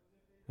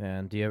 Yeah.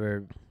 Man, do you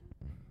ever?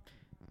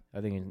 I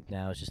think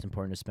now it's just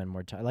important to spend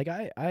more time. Like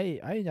I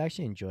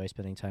actually enjoy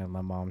spending time with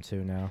my mom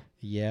too now.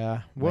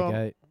 Yeah. Well,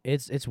 Like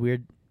it's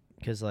weird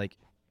because like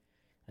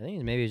I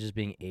think maybe it's just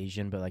being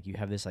Asian, but like you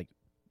have this like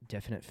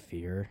definite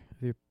fear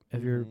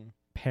of your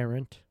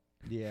parent.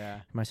 Yeah.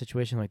 My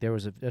situation, like there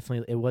was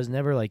it was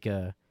never like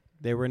a.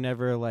 They were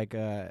never like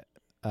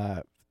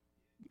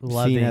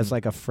Loving. seen as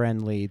like a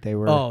friendly. They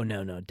were. Oh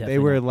no, definitely. They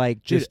were not.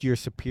 like just your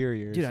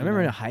superiors. Dude, I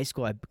remember in high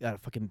school I got a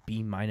fucking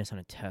B- on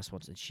a test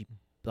once, and she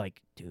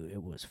dude,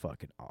 it was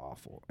fucking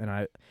awful. And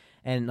I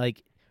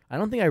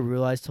don't think I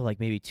realized till like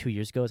maybe 2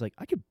 years ago. It's like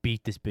I could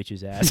beat this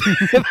bitch's ass.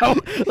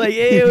 Like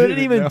it wouldn't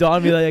even dawn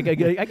on me like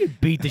I could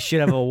beat the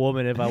shit out of a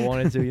woman if I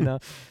wanted to,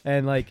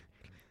 And like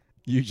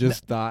you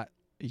just thought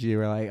you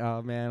were like,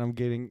 oh man, I'm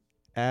getting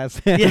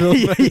ass yeah, handled.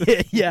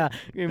 yeah,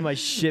 getting my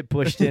shit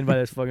pushed in by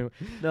this fucking.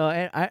 No,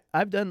 and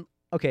I've done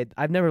okay.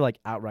 I've never like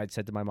outright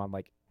said to my mom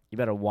like, you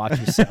better watch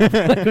yourself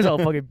because I'll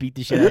fucking beat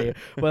the shit out of you.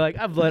 But like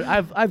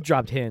I've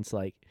dropped hints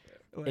like.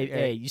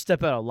 Hey, you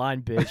step out of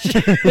line, bitch.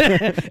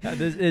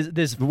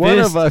 this one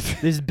fist, of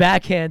us. this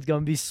backhand's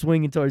gonna be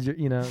swinging towards your.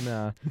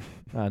 No,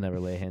 I'll never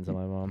lay hands on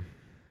my mom.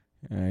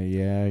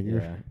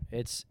 Yeah.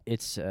 It's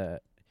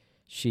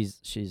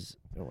she's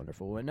a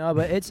wonderful woman. No,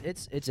 but it's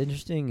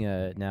interesting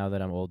now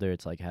that I'm older.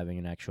 It's like having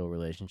an actual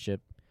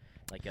relationship,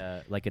 like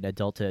an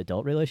adult to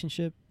adult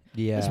relationship.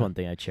 Yeah. That's one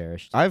thing I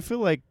cherished. I feel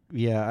like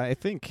I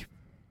think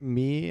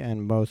me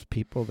and most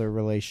people, their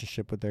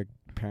relationship with their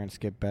parents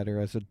get better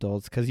as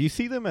adults because you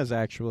see them as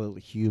actual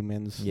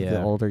humans. Yeah.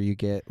 The older you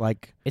get,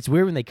 like it's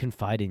weird when they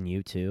confide in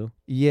you too.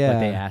 yeah, Like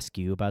they ask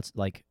you about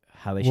like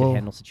how they should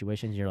handle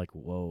situations. You're like,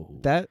 whoa.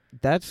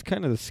 That's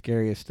kind of the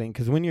scariest thing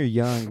because when you're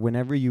young,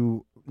 whenever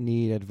you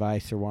need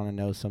advice or want to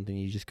know something,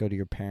 you just go to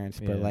your parents.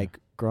 But Yeah. like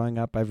growing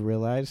up, I've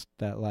realized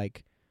that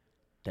like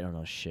They don't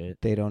know shit.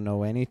 they don't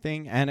know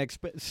anything and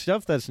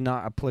stuff that's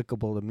not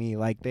applicable to me.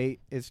 Like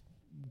it's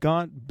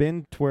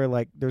been to where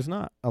like there's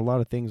not a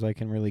lot of things I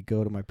can really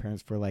go to my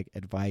parents for like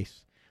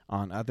advice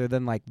on other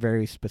than like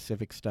very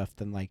specific stuff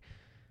than like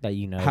That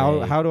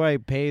how do I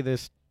pay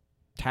this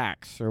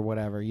tax or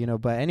whatever,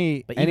 but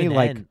any even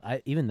like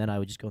then, even then I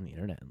would just go on the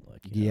internet and look.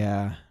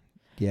 yeah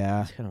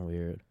It's kind of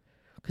weird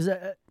because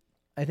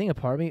I think a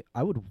part of me,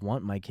 I would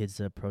want my kids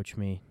to approach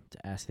me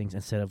to ask things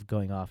instead of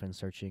going off and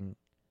searching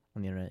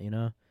on the internet.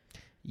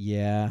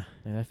 yeah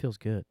And that feels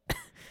good.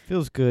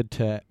 feels good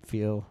to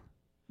feel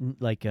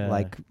Like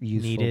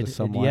useful needed to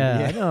someone.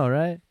 Yeah, I know,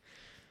 right?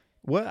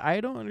 What I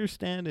don't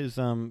understand is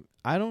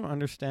I don't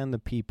understand the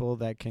people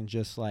that can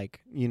just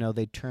like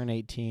they turn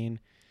 18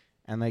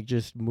 and like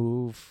just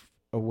move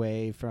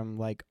away from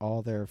like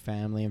all their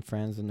family and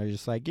friends and they're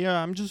just like,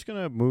 yeah, I'm just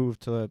gonna move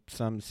to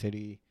some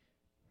city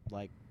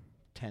like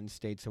 10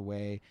 states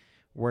away,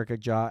 work a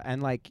job,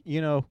 and like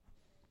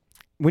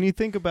when you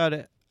think about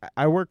it,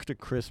 I worked at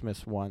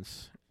Christmas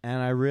once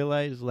and I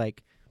realized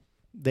like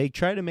they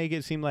try to make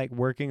it seem like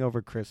working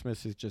over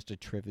Christmas is just a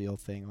trivial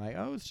thing. Like,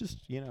 oh, it's just,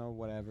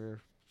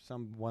 whatever.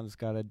 Someone's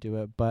got to do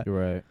it. But,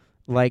 Right.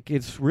 like,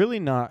 it's really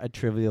not a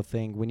trivial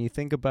thing. When you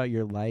think about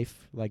your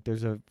life, like,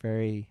 there's a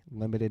very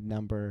limited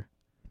number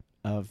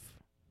of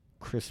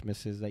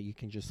Christmases that you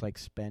can just, like,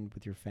 spend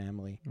with your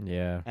family.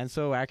 Yeah. And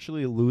so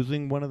actually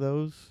losing one of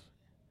those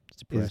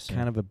It's is depressing.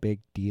 kind of a big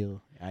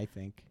deal, I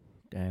think.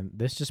 And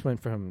this just went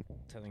from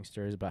telling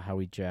stories about how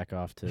we jack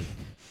off to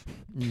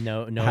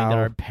knowing How that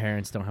our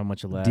parents don't have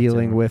much left.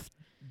 Dealing and with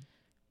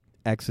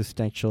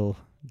existential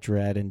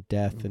dread and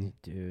death and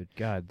dude,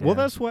 god damn. well,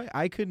 that's why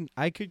I could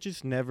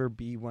just never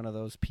be one of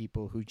those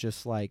people who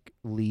just like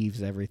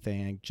leaves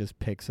everything and just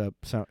picks up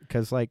some,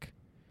 because like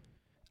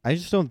I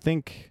just don't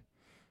think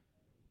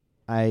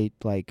I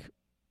like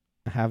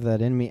have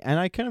that in me, and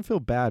I kind of feel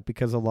bad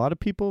because a lot of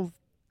people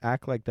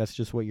act like that's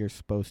just what you're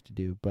supposed to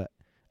do, but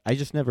I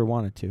just never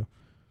wanted to.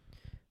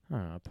 I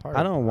don't know.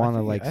 I don't want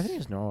to like. I think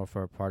it's normal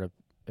for a part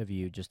of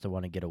you just to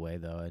want to get away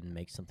though and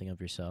make something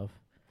of yourself.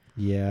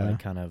 Yeah. Like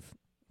kind of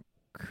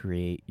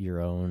create your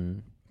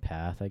own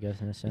path, I guess,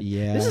 in a sense.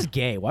 Yeah. This is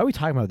gay. Why are we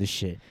talking about this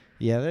shit?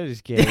 Yeah, that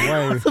is gay.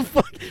 Why What the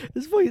fuck?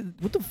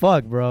 What the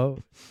fuck, bro?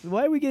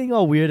 Why are we getting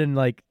all weird and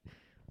like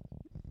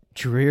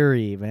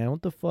dreary, man?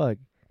 What the fuck?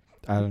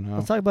 I don't know.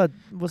 Let's talk about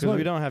Because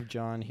we don't have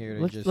John here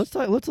to just.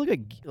 Let's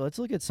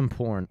look at some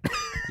porn.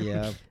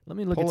 Yeah. Let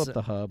me look Pull at up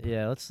the hub.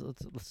 Yeah, let's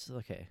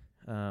okay.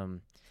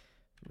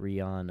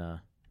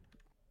 Rihanna.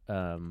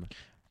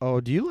 Oh,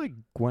 do you like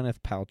Gwyneth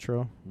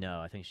Paltrow? No,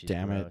 I think she's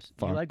Damn it, gross.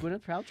 Do you fuck. like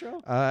Gwyneth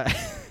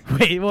Paltrow?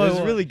 Wait, whoa, there's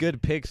whoa. really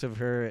good pics of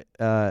her.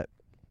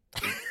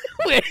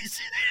 Wait.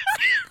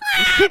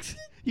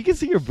 You can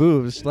see her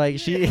boobs. Like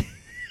she.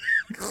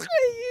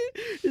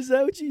 Is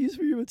that what you use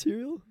for your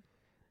material?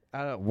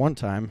 One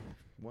time.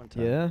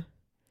 Yeah.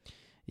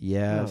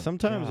 Yeah. Oh,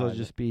 sometimes I'll God.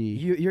 just be.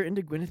 You're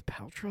into Gwyneth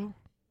Paltrow?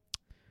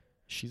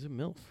 She's a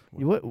milf.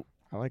 What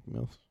I like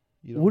milfs.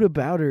 what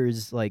about her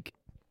is like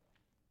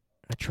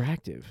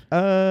attractive?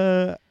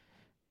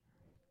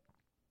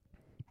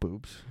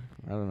 Boobs.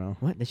 I don't know.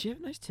 What? Does she have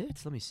nice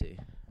tits? Let me see.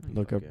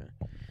 Look up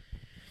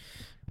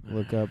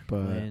Gwyneth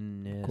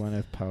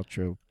Gwyneth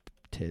Paltrow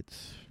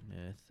tits.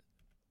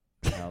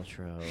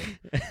 Paltrow.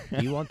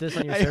 Do you want this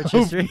on your I search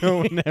hope history? no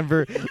one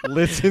ever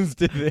listens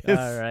to this.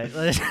 All right,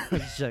 let's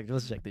check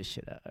this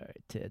shit out. All right,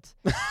 tits.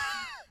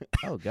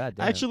 Oh god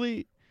damn.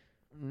 Actually,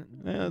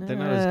 they're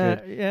not as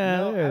good. Yeah.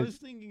 No, I they're- was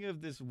thinking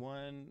of this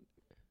one.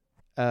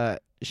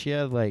 She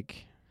had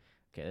like.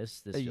 Okay,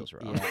 this feels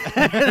wrong.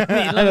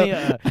 Yeah.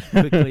 let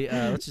me quickly.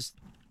 Let's just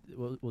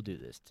we'll do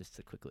this just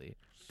to quickly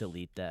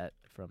delete that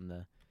from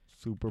the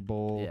Super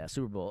Bowl. yeah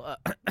Super Bowl. All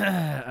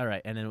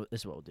right, and then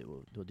this is what we'll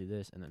do. We'll do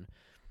this, and then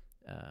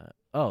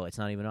oh, it's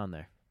not even on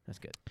there. That's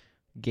good.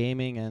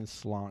 Gaming and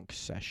slonk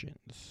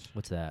sessions.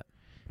 What's that?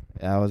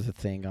 That was a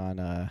thing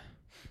on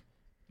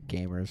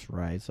Gamers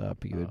Rise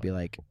Up. You would be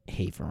like,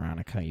 "Hey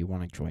Veronica, you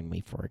want to join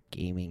me for a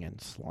gaming and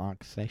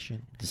slonk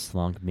session?" Does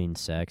slonk mean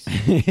sex?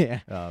 Yeah.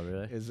 Oh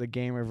really? It's a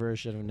gamer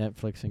version of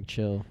Netflix and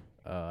chill.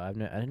 I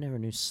never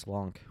knew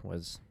slonk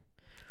was.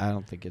 I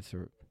don't think it's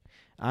a.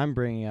 I'm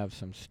bringing up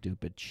some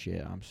stupid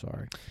shit. I'm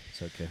sorry.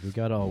 It's okay. We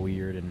got all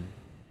weird and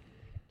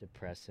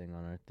depressing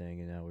on our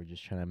thing, and now we're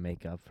just trying to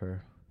make up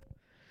for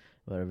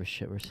whatever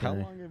shit we're saying. How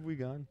long have we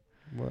gone?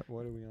 What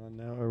are we on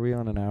now? Are we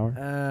on an hour?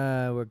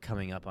 We're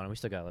coming up on it. We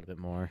still got a little bit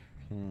more.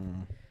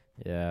 Hmm.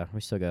 Yeah,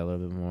 we still got a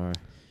little bit more.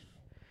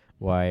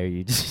 Why are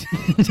you just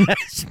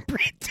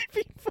desperate to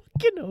be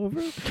fucking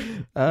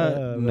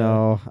over?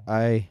 No,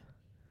 I.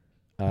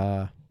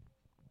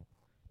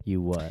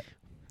 You what?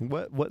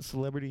 What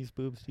celebrities'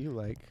 boobs do you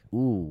like?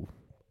 Ooh,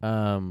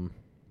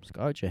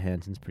 Scarlett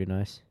Johansson's pretty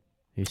nice.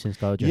 You seen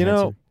Scarlett You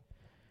Johansson? know,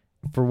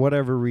 for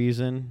whatever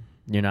reason,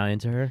 You're not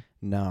into her?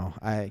 no.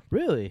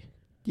 Really?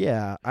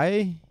 Yeah,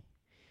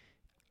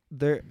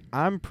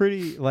 I'm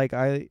pretty like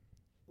I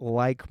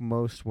like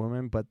most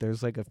women, but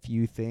there's like a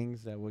few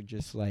things that would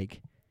just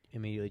like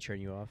Immediately turn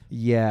you off?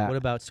 yeah. What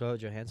about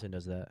Scarlett Johansson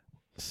does that?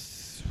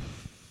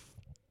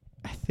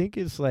 I think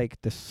it's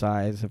like the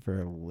size of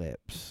her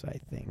lips. I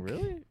think.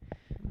 Really?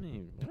 I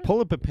mean, what? Pull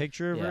up a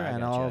picture of Yeah, her, I and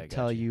got you, I I'll got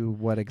tell you. you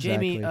what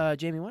exactly.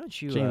 Jamie, why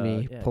don't you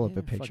Jamie, pull up yeah,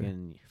 a picture.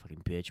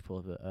 Fucking bitch, pull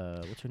up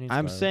a what's her name?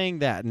 I'm Scarlett? saying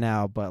that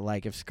now, but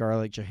like if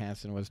Scarlett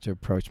Johansson was to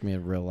approach me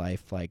in real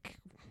life, like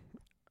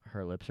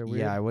her lips are weird.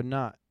 yeah, I would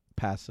not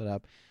pass it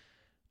up.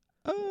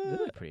 They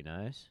look pretty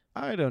nice.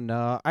 I don't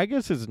know. I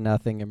guess it's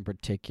nothing in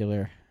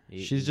particular.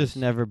 She's just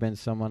never been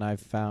someone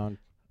I've found.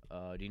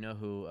 Do you know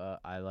who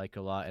I like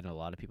a lot and a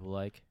lot of people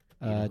like?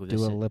 You know who this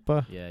Dua is?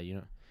 Lipa. Yeah,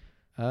 you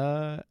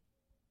know.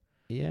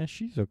 Yeah,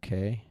 she's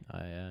okay.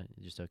 Yeah,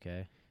 just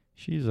okay.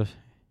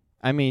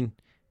 I mean,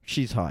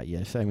 she's hot.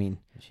 Yes, I mean,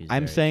 She's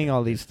I'm very saying all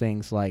attractive. these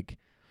things like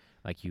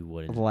Like you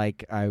wouldn't.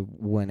 I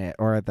wouldn't,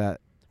 or that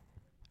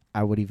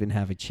I would even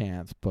have a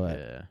chance. But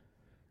Yeah.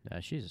 Yeah,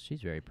 she's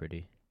very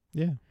pretty.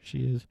 yeah, she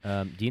is.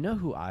 Do you know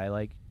who I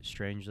like?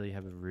 Strangely,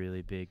 have a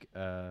really big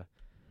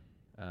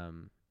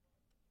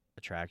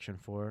attraction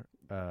for.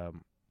 Do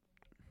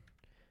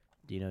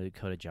you know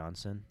Dakota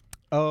Johnson?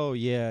 Oh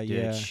yeah, Dude,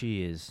 yeah.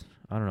 she is.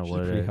 I don't know She's what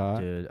it pretty is, hot.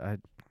 dude. I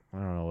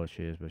don't know what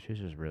she is, but she's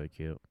just really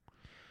cute.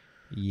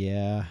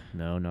 Yeah.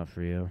 No, not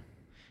for you.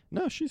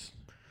 No, she's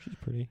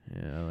pretty.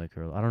 Yeah, I like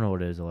her. I don't know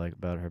what it is I like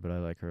about her, but I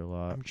like her a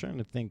lot. I'm trying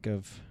to think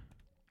of.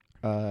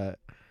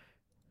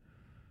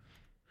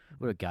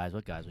 What guys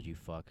would you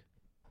fuck?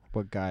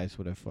 What guys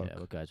would I fuck? Yeah,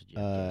 what guys would you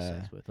have gay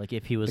sex with? Like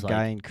if he The was like,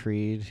 guy in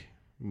Creed,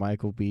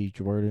 Michael B.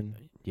 Jordan.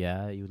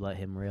 yeah, you would let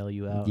him rail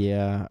you out.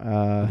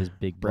 Yeah. With his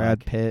big Brad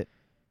black- Pitt.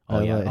 Oh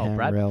I yeah. let Oh, him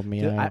Brad. rail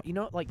me Dude, out. you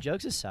know, like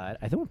jokes aside,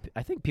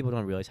 I think people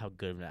don't realize how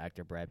good of an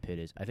actor Brad Pitt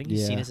is. I think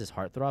he's seen Yeah. as his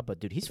heartthrob, but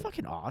dude, he's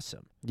fucking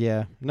awesome.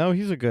 Yeah. No,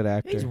 he's a good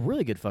actor. He's a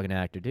really good fucking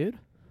actor, dude.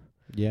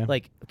 Yeah.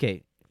 Like,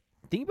 okay,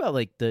 think about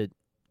like the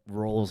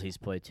roles he's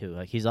played too.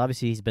 Like,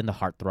 he's been the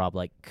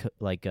heartthrob,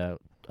 like a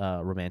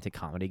romantic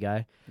comedy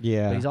guy.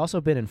 Yeah. But he's also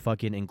been in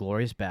fucking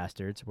Inglourious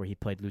Bastards, where he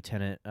played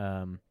Lieutenant.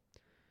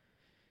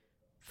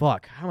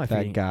 Fuck, how am I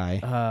that forgetting?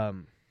 guy.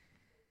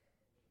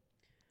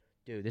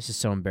 Dude, this is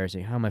so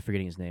embarrassing. How am I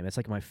forgetting his name? It's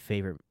like one of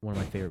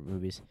my favorite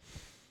movies.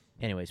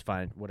 Anyways,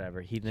 fine,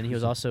 whatever. He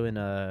was also in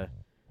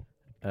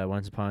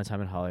Once Upon a Time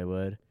in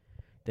Hollywood.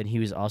 Then he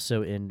was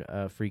also in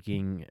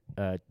freaking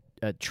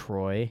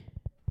Troy.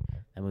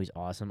 That movie's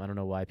awesome. I don't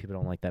know why people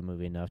don't like that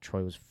movie enough.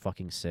 Troy was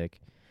fucking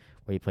sick,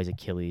 where he plays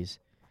Achilles,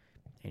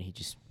 and he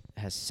just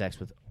has sex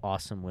with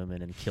awesome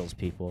women and kills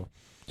people.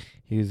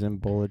 He was in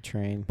Bullet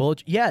Train.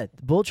 Bullet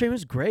Train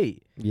was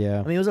great. Yeah.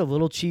 I mean, it was a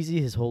little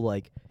cheesy. His whole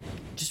like,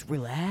 just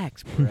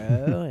relax,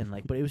 bro, and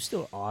like, but it was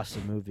still an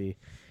awesome movie.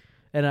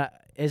 And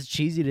as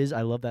cheesy it is,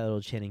 I love that little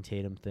Channing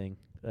Tatum thing.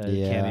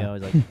 Cameo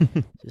is like,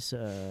 this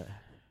is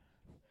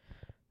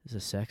a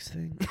sex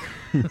thing.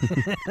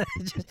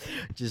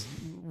 just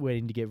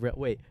waiting to get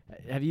wait.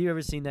 Have you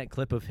ever seen that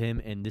clip of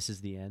him and This Is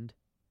the End,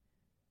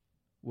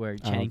 where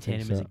Channing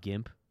Tatum is a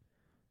gimp?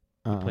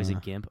 He plays a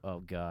gimp. Oh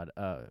God.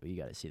 You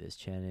got to see this.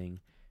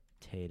 Channing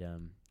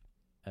Tatum,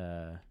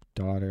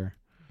 daughter.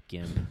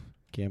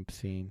 Gimp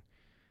scene.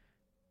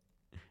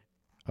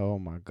 Oh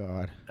my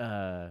God.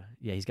 Yeah,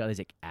 he's got his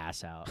like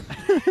ass out.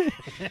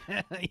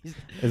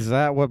 Is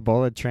that what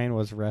Bullet Train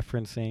was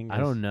referencing? I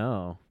don't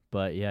know.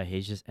 But yeah,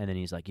 he's just, and then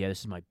he's like, yeah, this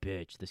is my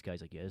bitch. This guy's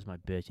like, yeah, this is my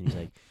bitch. And he's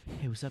like,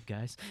 hey, what's up,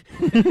 guys?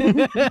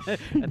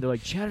 And they're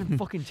like, Channing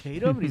fucking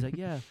Tatum? And he's like,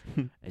 yeah.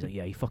 And he's like,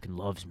 yeah, he fucking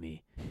loves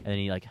me. And then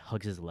he like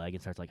hugs his leg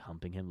and starts like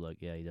humping him. Look,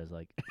 yeah, he does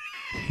like,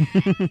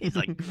 he's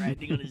like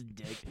grinding on his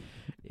dick.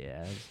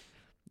 Yeah.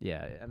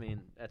 Yeah, I mean,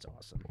 that's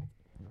awesome.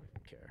 I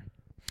don't care.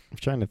 I'm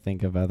trying to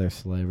think of other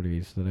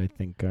celebrities that I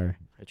think are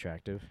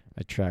attractive.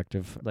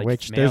 Like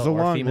which there's a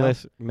long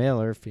list, male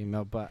or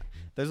female, but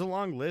there's a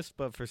long list.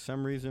 But for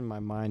some reason,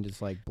 my mind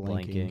is like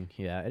blanking.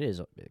 Yeah, it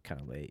is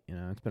kind of late. You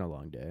know, it's been a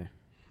long day.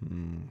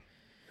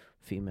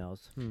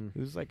 Females.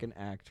 Who's like an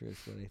actress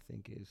that I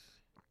think is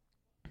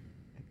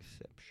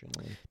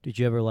exceptionally? Did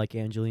you ever like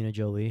Angelina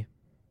Jolie?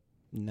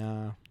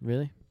 Nah.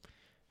 Really?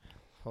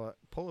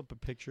 Pull up a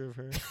picture of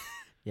her.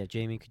 Yeah,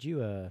 Jamie, could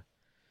you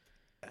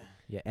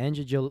yeah,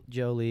 Angelina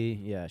Jolie.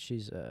 Yeah,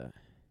 she's yeah,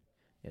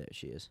 there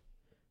she is.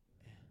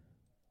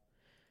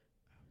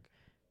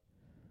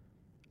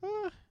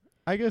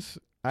 I guess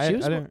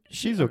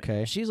she's okay.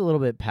 okay. She's a little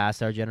bit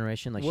past our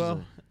generation. Like,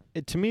 well,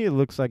 to me, it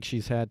looks like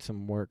she's had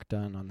some work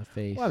done on the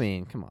face. Well, I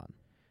mean, come on.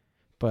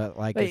 But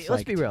like, hey,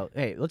 let's be real.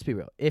 Hey, let's be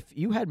real. If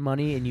you had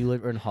money and you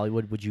lived in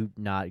Hollywood, would you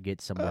not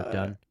get some work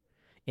done?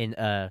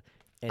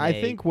 I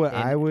think what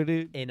I would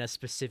in a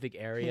specific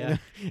area.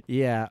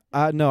 Yeah.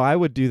 No, I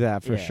would do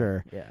that for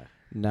sure. Yeah.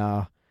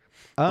 No.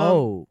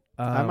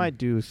 I might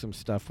do some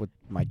stuff with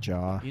my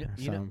jaw.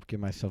 Give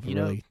myself a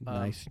really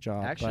nice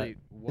jaw. Actually,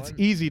 it's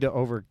easy to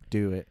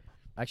overdo it.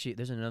 Actually,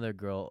 there's another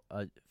girl,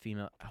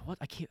 female. What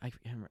I can't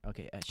remember.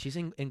 Okay, she's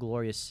in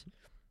Inglourious.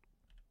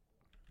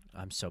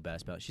 I'm so bad at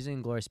spelling. She's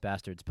in Inglourious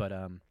Bastards, but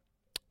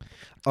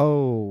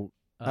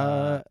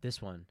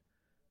this one.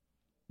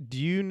 Do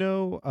you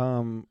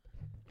know?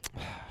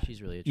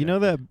 She's really attractive. You know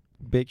that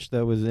bitch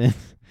that was in.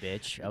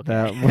 Bitch.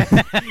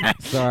 Okay.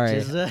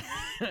 Sorry.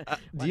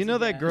 Do you know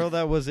that girl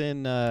that was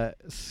in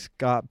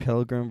Scott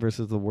Pilgrim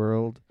versus the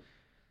World?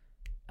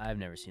 I've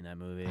never seen that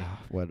movie.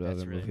 What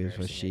other movies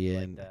was she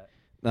in? Like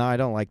no, I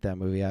don't like that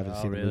movie. I haven't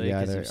seen the movie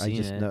either.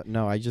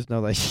 I just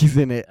know that she's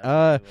in it.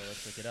 Well,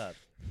 let's look it up.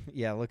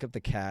 Yeah, look up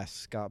the cast.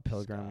 Scott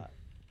Pilgrim. Scott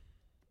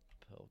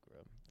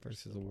Pilgrim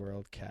versus the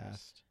World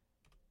cast.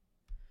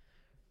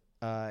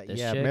 This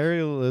yeah, chick? Mary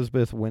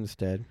Elizabeth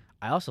Winstead.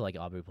 I also like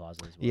Aubrey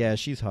Plaza as well. Yeah,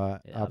 she's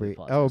hot. Yeah, Aubrey.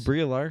 Oh,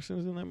 Brie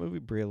Larson's in that movie.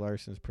 Brie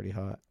Larson's pretty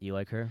hot. You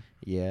like her?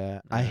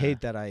 Yeah, I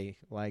hate that. I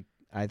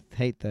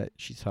hate that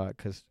she's hot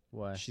because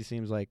why? She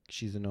seems like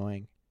she's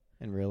annoying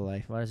in real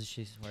life. Why is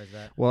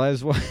that? Well, I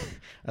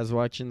was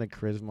watching the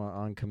Charisma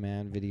on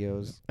Command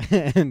videos,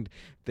 and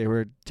they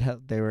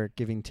were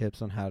giving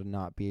tips on how to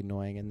not be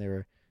annoying, and they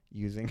were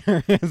using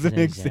her as an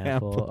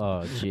example.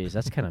 Oh, jeez,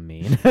 that's kind of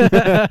mean.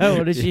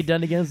 What has she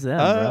done against them,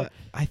 bro?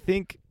 I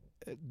think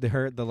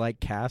the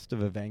cast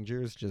of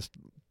Avengers just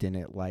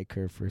didn't like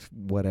her for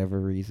whatever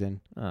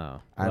reason.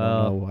 Oh, I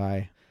don't know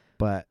why,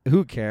 but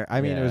who cares?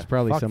 I mean, it was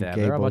probably some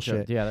gay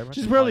bullshit.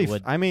 She's probably.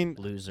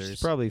 Losers.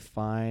 She's probably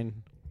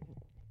fine.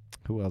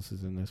 Who else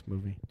is in this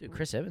movie? Dude,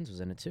 Chris Evans was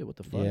in it too. What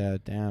the fuck? Yeah,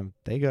 damn.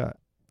 They got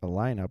a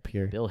lineup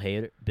here. Bill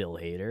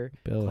Hader.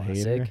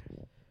 Classic.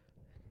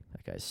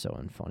 That guy's so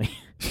unfunny.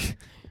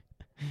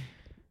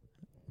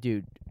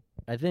 Dude,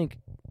 I think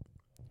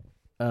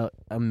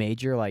a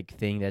major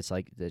thing that's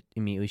that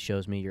immediately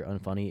shows me you're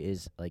unfunny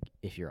is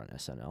if you're on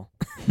SNL.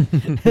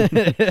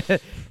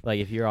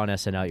 If you're on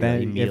SNL, you're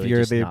immediately if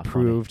you're just the not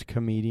approved funny.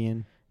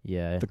 comedian.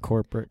 Yeah. the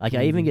corporate. Like,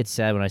 I even get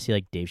sad when I see,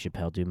 like, Dave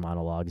Chappelle do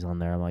monologues on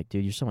there. I'm like,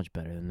 dude, you're so much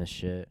better than this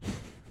shit.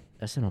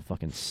 SNL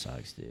fucking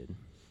sucks, dude.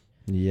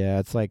 Yeah,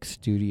 it's like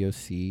Studio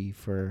C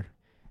for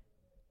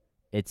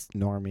It's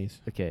normies.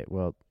 okay.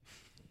 Well,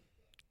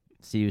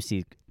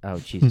 CUC. Oh,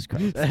 Jesus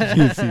Christ.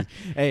 Studio C.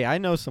 Hey, I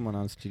know someone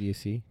on Studio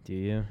C. Do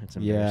you? It's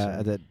Yeah,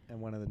 embarrassing.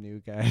 and one of the new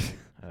guys.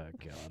 Oh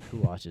God, who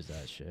watches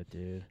that shit,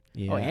 dude?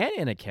 Yeah. Oh, and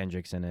Anna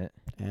Kendrick's in it.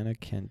 Anna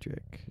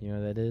Kendrick. You know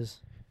who that is?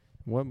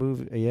 What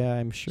movie? Yeah,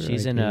 I'm sure.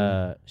 She's I in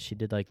do. She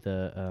did like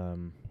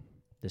the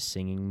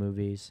singing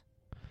movies.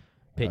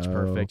 Pitch Oh,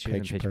 Perfect. She was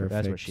in Pitch Pitch Perfect.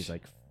 That's where Perfect. she's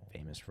like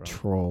famous from.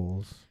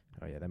 Trolls.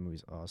 Oh yeah, that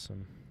movie's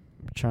awesome.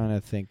 I'm trying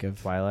to think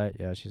of. Twilight.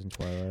 Yeah, she's in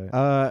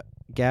Twilight.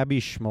 Gabby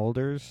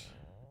Schmolders,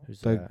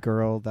 Who's the that?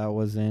 girl that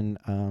was in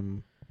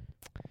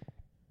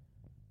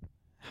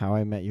How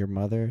I Met Your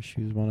Mother.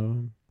 She was one of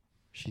them.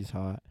 She's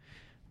hot.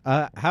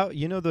 How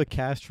you know the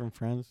cast from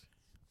Friends?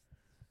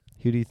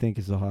 Who do you think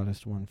is the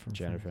hottest one from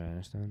Jennifer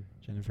Friends? Aniston.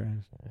 Jennifer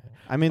Aniston.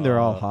 I mean, they're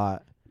all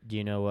hot. Do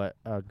you know what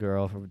a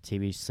girl from a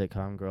TV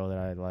sitcom girl that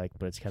I like,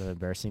 but it's kind of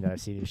embarrassing that I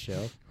see this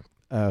show?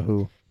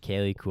 Who?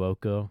 Kaylee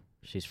Cuoco.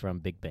 She's from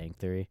Big Bang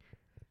Theory.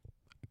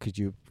 Could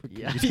you?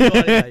 Yeah, you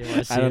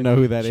wanna see I don't it? know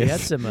who that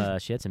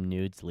is. She had some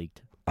nudes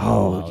leaked.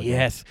 Oh, Oh,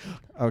 yes.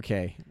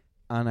 Okay.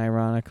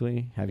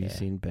 Unironically, have you Yeah.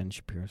 seen Ben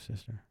Shapiro's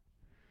sister?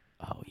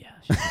 Oh yeah,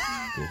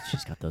 dude,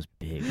 she's got those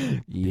big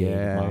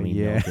Yeah, mommy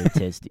yeah. milker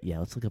tits. Yeah,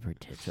 let's look up her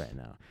tits right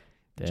now.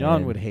 John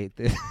Ben- would hate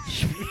this.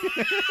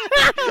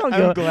 don't I'm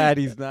go- glad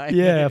he's not.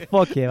 Yeah,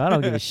 fuck him. I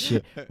don't give a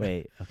shit.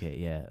 Wait, okay,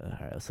 yeah. All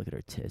right, let's look at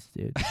her tits,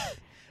 dude.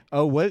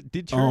 Oh, what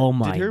did her? Oh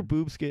my did her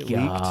boobs get leaked?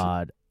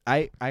 God.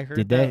 I heard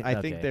Did that. they?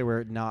 I think Okay. they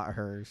were not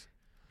hers.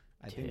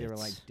 I think they were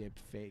like Tits. dipped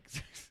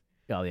fakes.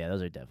 Oh yeah,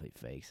 those are definitely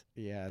fakes.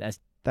 Yeah, That's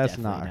that's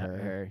definitely not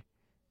her.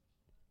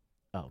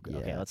 Oh,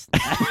 okay. Yeah. Let's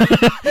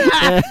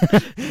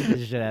get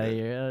this shit out of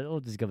here. We'll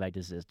just go back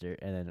to sister,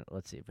 and then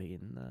let's see if we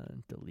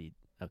can delete.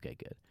 Okay,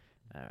 good.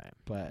 All right.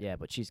 But Yeah,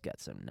 but she's got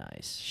some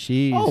nice.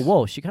 she's Oh,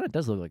 whoa! She kind of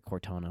does look like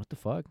Cortana. What the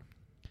fuck?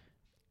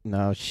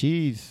 no,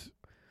 she's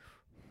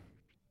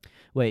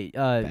Wait,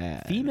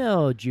 bad.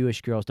 female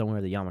Jewish girls don't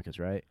wear the yarmulkes,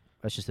 right?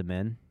 That's just the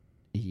men.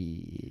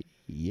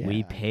 Yeah. We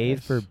I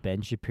paid for guess.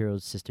 Ben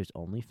Shapiro's sister's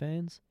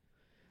OnlyFans.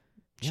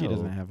 She Yo.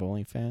 doesn't have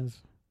OnlyFans.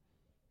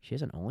 She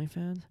has an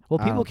OnlyFans. Well,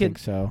 I people don't can. think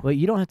so. Well,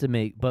 you don't have to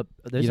make, but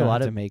there's you don't a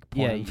lot have of to make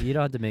yeah. porn. You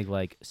don't have to make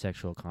like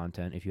sexual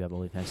content if you have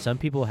OnlyFans. Some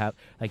people have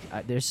like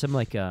there's some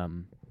like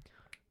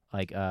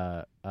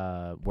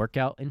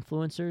workout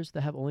influencers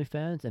that have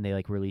OnlyFans and they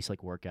like release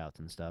like workouts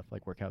and stuff,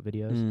 like workout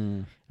videos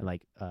Mm. and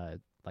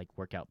like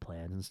workout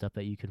plans and stuff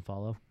that you can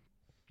follow.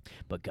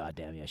 But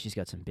goddamn, yeah, she's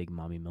got some big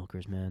mommy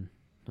milkers, man.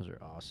 Those are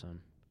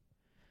awesome.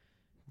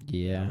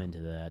 Yeah. I'm into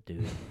that,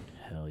 dude.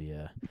 Hell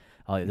yeah.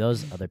 Oh,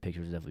 those other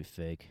pictures are definitely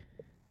fake.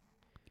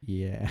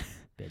 Yeah.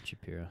 Ben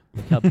Shapiro.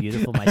 Look how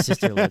beautiful my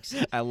sister looks.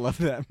 I love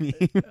that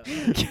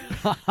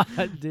meme.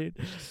 God, dude.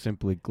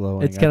 Simply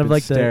glowing. It's kind I've of been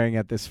like the- staring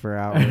at this for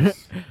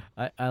hours.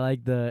 I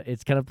like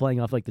it's kind of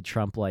playing off like the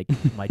Trump, like,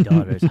 my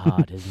daughter's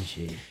hot, isn't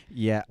she?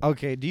 Yeah.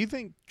 Okay. Do you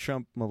think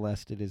Trump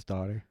molested his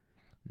daughter?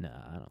 Nah,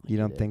 I don't think You he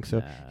don't did. think so?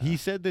 Nah. He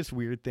said this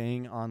weird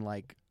thing on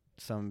like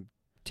some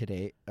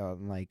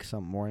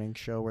morning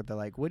show where they're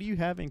like, "What do you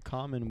have in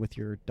common with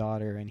your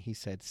daughter?" And he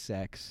said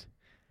sex.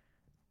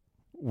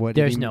 What?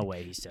 There's no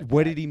way he said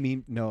What that. did he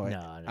mean? No,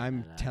 No, I'm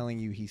no. telling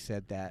you, he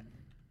said that.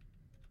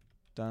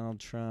 Donald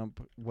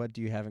Trump, what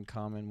do you have in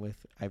common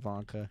with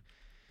Ivanka?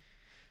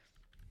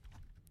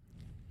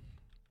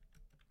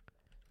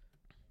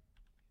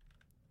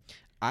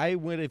 I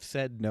would have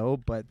said no,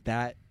 but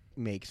that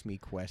makes me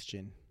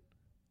question.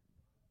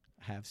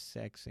 Have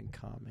sex in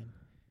common.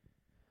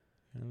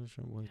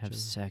 Have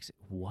sex.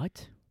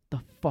 What the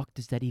fuck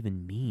does that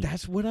even mean?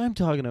 That's what I'm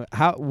talking about.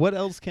 How? What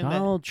else can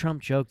Donald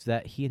Trump joked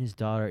that he and his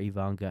daughter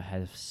Ivanka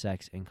have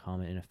sex in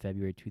common in a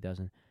February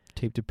 2000. that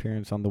taped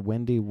appearance on the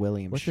Wendy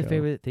Williams What's show? your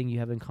favorite thing you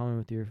have in common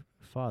with your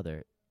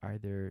father?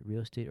 Either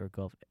real estate or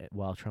golf.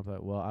 While Trump,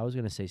 well, I was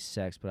gonna say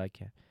sex, but I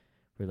can't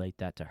relate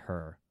that to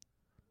her.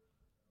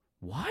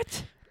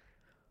 What?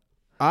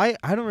 I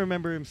don't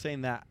remember him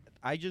saying that.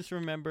 I just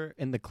remember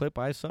in the clip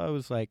I saw, it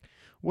was like,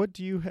 "What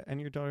do you and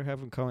your daughter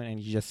have in common?" And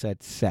he just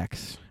said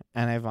sex.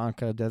 And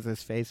Ivanka does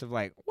this face of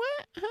like,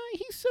 "What?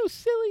 He's so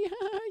silly,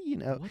 you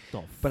know." What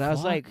the? But I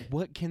was like,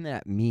 "What can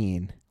that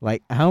mean?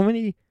 Like, how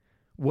many?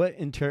 What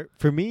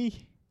for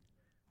me?"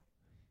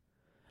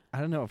 I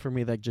don't know. For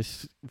me, that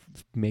just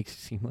makes it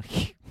seem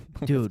like,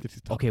 dude.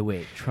 Okay,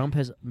 wait. Trump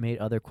has made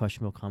other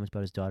questionable comments about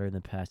his daughter in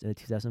the past. In the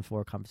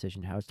 2004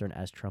 conversation, Howard Stern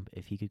asked Trump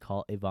if he could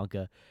call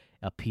Ivanka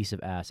a piece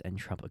of ass, and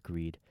Trump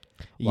agreed.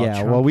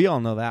 Yeah, well, we all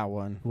know that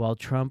one. While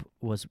Trump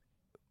was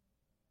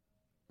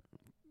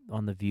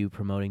on The View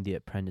promoting The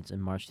Apprentice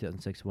in March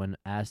 2006, when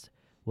asked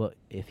what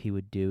if he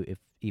would do if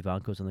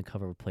Ivanka was on the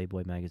cover of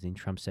Playboy magazine,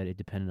 Trump said it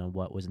depended on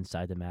what was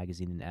inside the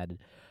magazine and added,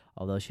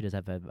 although she does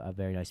have a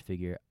very nice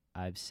figure,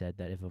 I've said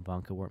that if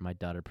Ivanka weren't my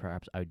daughter,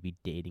 perhaps I would be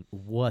dating.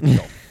 What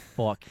the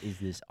fuck is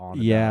this on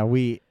about? Yeah,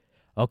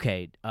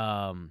 Okay,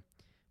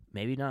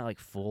 maybe not like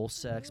full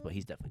sex, but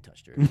he's definitely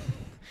touched her.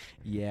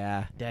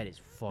 Yeah. That is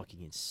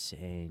fucking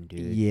insane,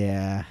 dude.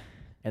 Yeah.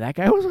 And that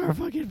guy was our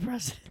fucking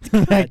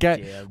president. That guy.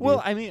 Damn, Well,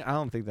 dude. I mean, I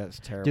don't think that's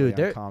terribly Dude,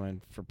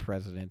 uncommon for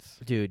presidents.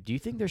 Dude, do you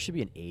think there should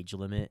be an age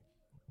limit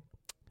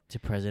to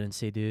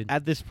presidency, dude?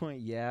 At this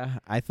point, yeah.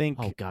 I think.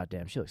 Oh,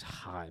 goddamn. She looks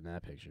hot in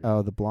that picture.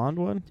 Oh, the blonde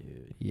one?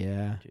 Dude.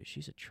 Yeah. Dude,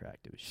 she's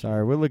attractive.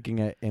 Sorry, we're looking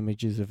at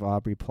images of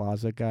Aubrey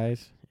Plaza,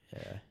 guys.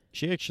 Yeah.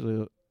 She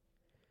actually.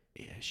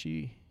 Yeah,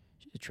 She's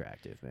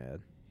attractive,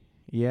 man.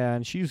 Yeah,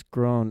 and she's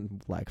grown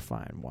like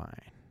fine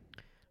wine.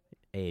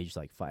 Aged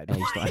like 5 Aged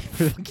months. like-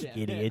 Fucking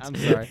Yeah, idiots. I'm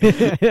sorry.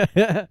 Yeah,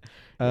 this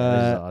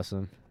is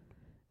awesome.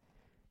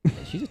 Yeah,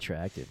 she's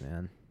attractive,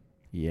 man.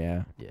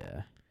 Yeah.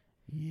 Yeah.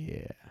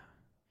 Yeah.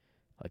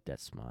 Like that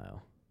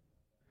smile.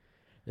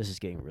 This is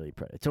getting really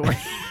predatory.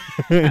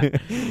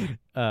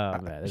 Oh,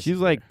 man. She's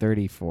like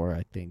 34,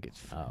 I think.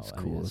 It's Oh,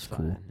 cool. It's It's cool.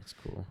 fine. It's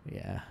cool.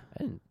 Yeah.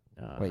 I didn't.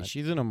 Wait,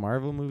 she's in a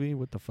Marvel movie?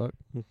 What the fuck?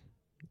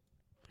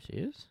 She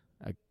is?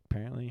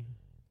 Apparently.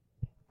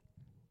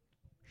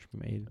 She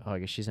made. Oh, I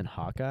guess she's in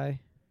Hawkeye.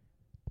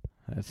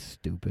 That's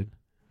stupid.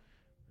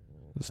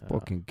 That's Oh.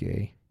 fucking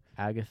gay.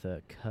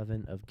 Agatha,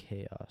 Coven of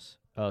Chaos.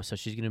 Oh, so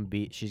she's gonna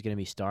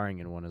be starring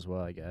in one as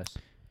well, I guess.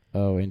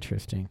 Oh,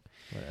 interesting.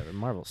 Whatever.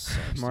 Marvel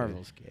sucks. dude.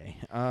 Marvel's gay.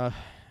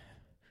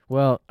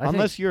 Well,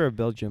 Unless you're a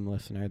Belgium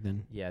listener,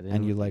 then yeah, then,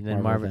 and you like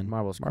then Marvel, then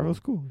Marvel's cool. Marvel's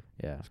cool.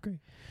 Yeah, That's great.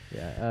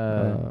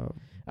 yeah.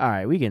 All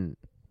right, we can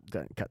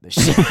cut this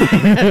shit. All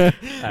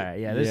right,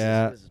 yeah. This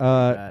is pretty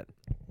bad.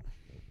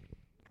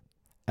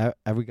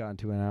 Have we gotten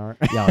to an hour?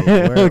 Yeah,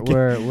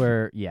 Okay.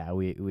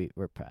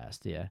 we're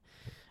past. Yeah.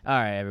 All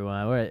right,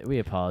 everyone. We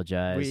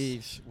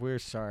apologize. We're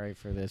sorry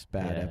for this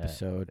bad Yeah.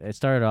 episode. It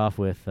started off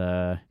with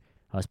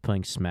us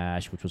playing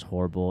Smash, which was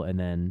horrible, and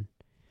then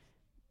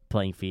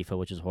playing FIFA,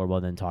 which was horrible,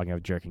 and then talking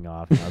about jerking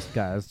off. And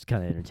that was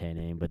kind of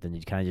entertaining, but then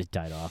it kind of just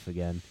died off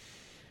again.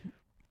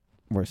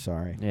 We're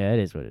sorry. Yeah, it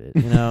is what it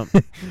is. You know.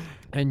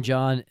 And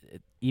John,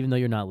 even though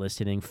you're not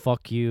listening,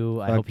 fuck you.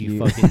 I hope you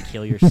fucking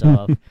kill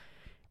yourself.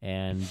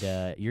 And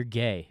you're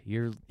gay.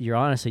 You're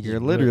honestly just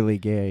You're literally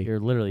gay. You're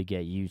literally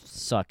gay. You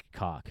suck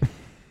cock.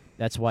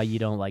 That's why you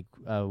don't like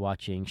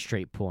watching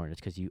straight porn.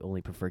 It's because you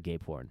only prefer gay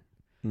porn.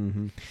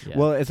 Mm-hmm. Yeah.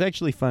 Well, it's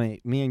actually funny.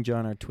 Me and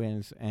John are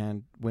twins,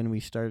 and when we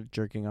started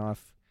jerking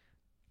off,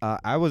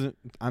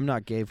 I'm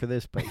not gay for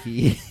this, but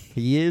he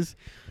is.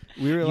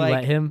 We were you like,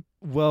 let him.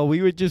 well,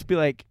 we would just be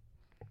like,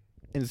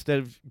 instead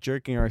of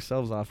jerking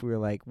ourselves off, we were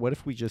like, what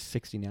if we just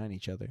 69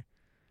 each other?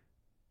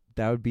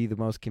 That would be the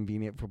most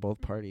convenient for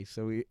both parties.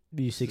 So we,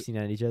 You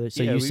 69 each other.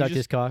 So Yeah, you we sucked just-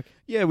 his cock.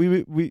 yeah,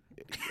 we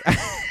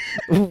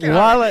All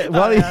right, all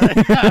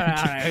right,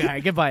 all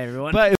right. Goodbye, everyone. but